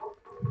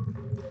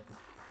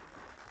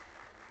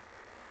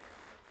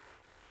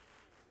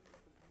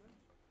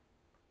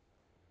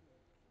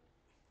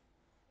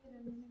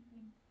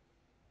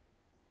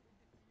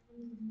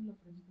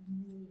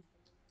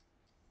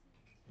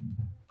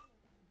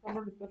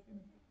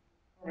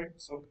 Alright,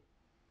 so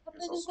I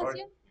guess I'll start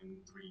in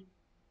 3, 2,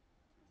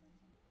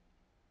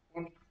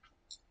 1.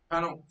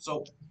 Panel.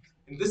 So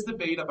in this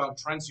debate about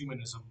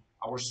transhumanism,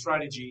 our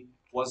strategy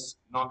was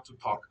not to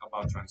talk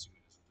about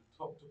transhumanism,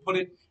 to put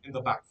it in the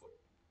back foot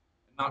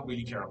and not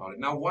really care about it.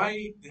 Now,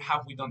 why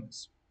have we done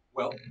this?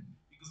 Well,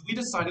 because we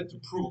decided to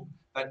prove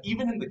that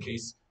even in the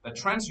case that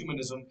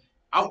transhumanism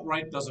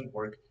outright doesn't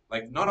work,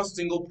 like not a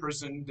single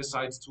person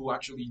decides to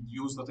actually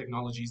use the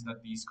technologies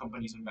that these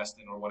companies invest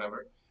in or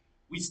whatever,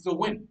 we still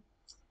win.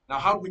 Now,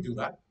 how do we do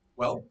that?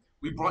 Well,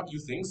 we brought you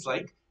things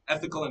like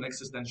ethical and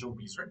existential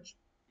research.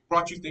 We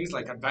brought you things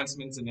like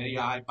advancements in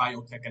AI,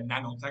 biotech, and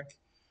nanotech.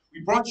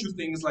 We brought you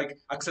things like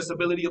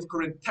accessibility of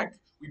current tech.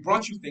 We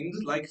brought you things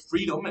like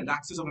freedom and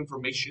access of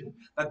information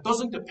that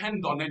doesn't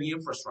depend on any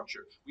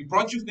infrastructure. We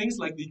brought you things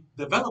like the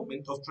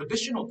development of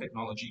traditional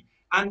technology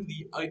and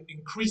the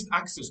increased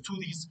access to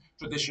these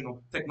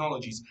traditional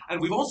technologies.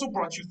 And we've also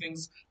brought you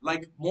things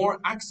like more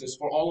access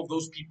for all of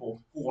those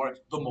people who are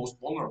the most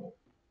vulnerable.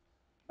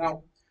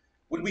 Now,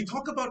 when we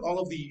talk about all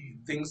of the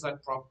things that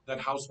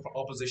House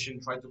opposition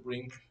tried to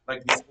bring,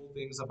 like these whole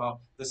things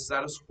about the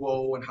status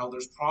quo and how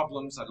there's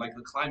problems like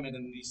the climate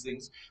and these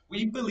things,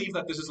 we believe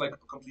that this is like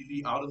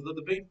completely out of the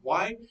debate.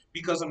 Why?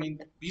 Because I mean,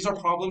 these are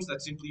problems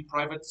that simply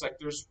private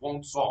sectors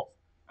won't solve,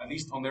 at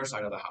least on their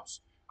side of the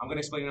house. I'm going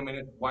to explain in a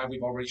minute why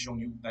we've already shown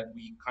you that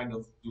we kind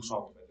of do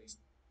solve them, at least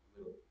a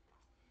little.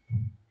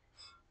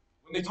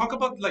 When they talk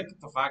about like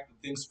the fact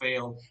that things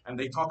fail and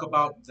they talk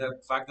about the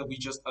fact that we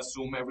just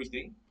assume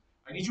everything,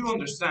 I need you to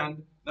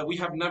understand that we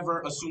have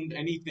never assumed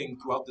anything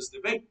throughout this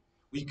debate.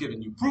 We've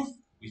given you proof,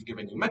 we've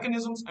given you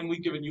mechanisms, and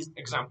we've given you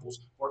examples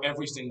for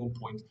every single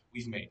point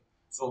we've made.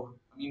 So,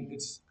 I mean,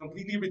 it's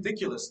completely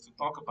ridiculous to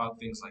talk about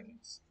things like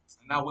this.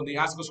 And now when they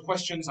ask us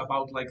questions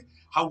about like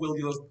how will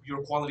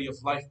your quality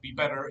of life be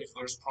better if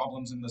there's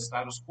problems in the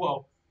status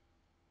quo,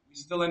 we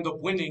still end up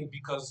winning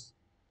because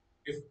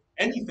if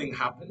anything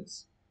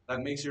happens that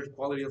makes your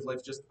quality of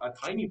life just a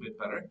tiny bit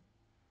better,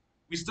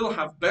 we still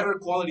have better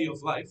quality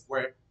of life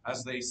where,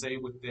 as they say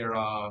with their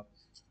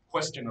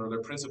question or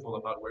their principle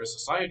about where is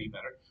society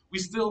better, we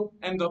still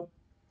end up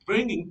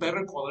bringing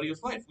better quality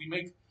of life. We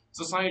make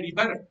society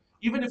better.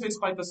 Even if it's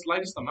by the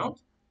slightest amount,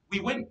 we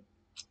win.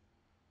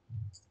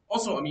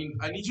 Also, I mean,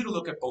 I need you to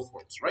look at both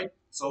worlds, right?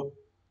 So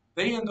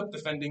they end up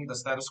defending the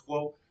status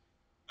quo.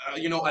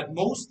 At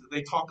most,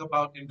 they talk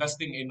about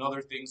investing in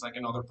other things, like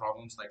in other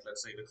problems, like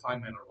let's say the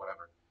climate or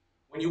whatever.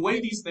 When you weigh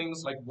these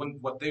things, like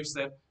what they've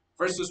said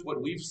versus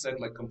what we've said,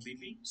 like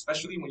completely,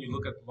 especially when you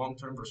look at long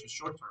term versus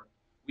short term,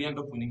 we end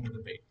up winning the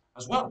debate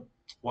as well.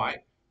 Why?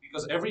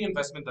 because every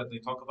investment that they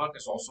talk about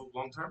is also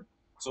long term.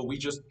 So we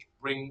just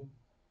bring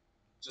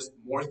just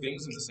more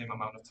things in the same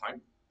amount of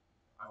time.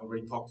 I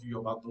already talked to you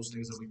about those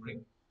things that we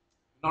bring.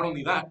 Not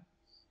only that,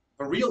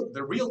 the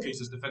real case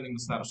is defending the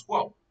status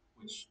quo,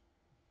 which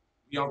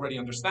we already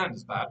understand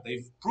is bad.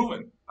 They've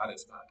proven that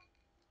it's bad.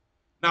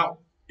 Now,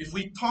 if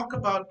we talk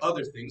about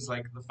other things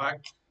like the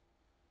fact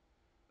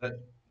that,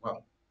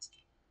 well,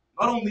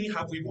 not only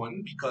have we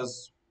won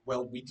because,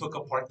 well, we took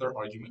apart their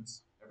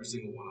arguments, every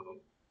single one of them,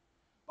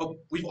 but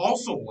we've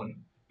also won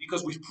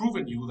because we've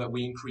proven you that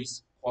we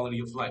increase quality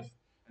of life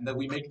and that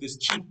we make this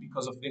cheap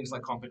because of things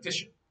like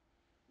competition.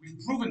 We've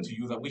proven to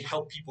you that we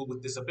help people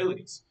with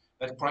disabilities,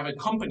 that private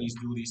companies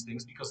do these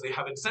things because they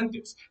have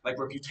incentives like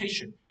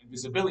reputation and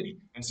visibility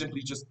and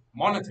simply just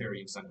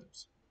monetary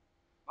incentives.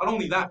 Not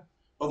only that,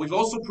 but we've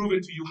also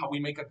proven to you how we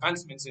make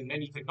advancements in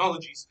many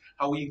technologies,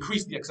 how we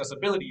increase the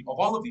accessibility of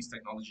all of these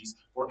technologies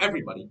for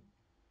everybody.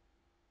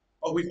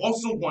 But we've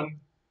also won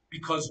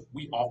because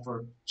we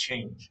offer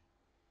change.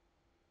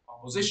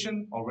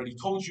 Opposition already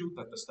told you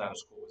that the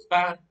status quo is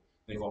bad.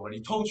 They've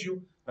already told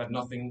you that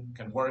nothing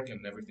can work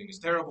and everything is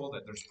terrible,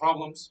 that there's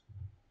problems.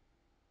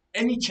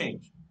 Any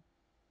change,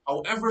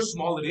 however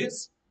small it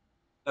is,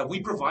 that we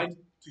provide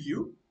to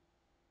you,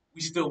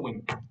 we still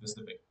win this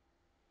debate.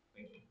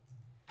 Thank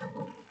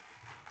you.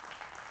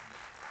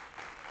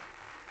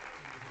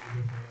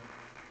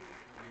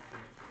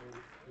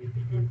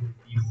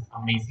 This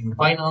amazing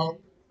final.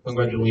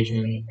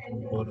 Congratulations to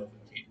both of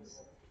the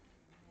teams.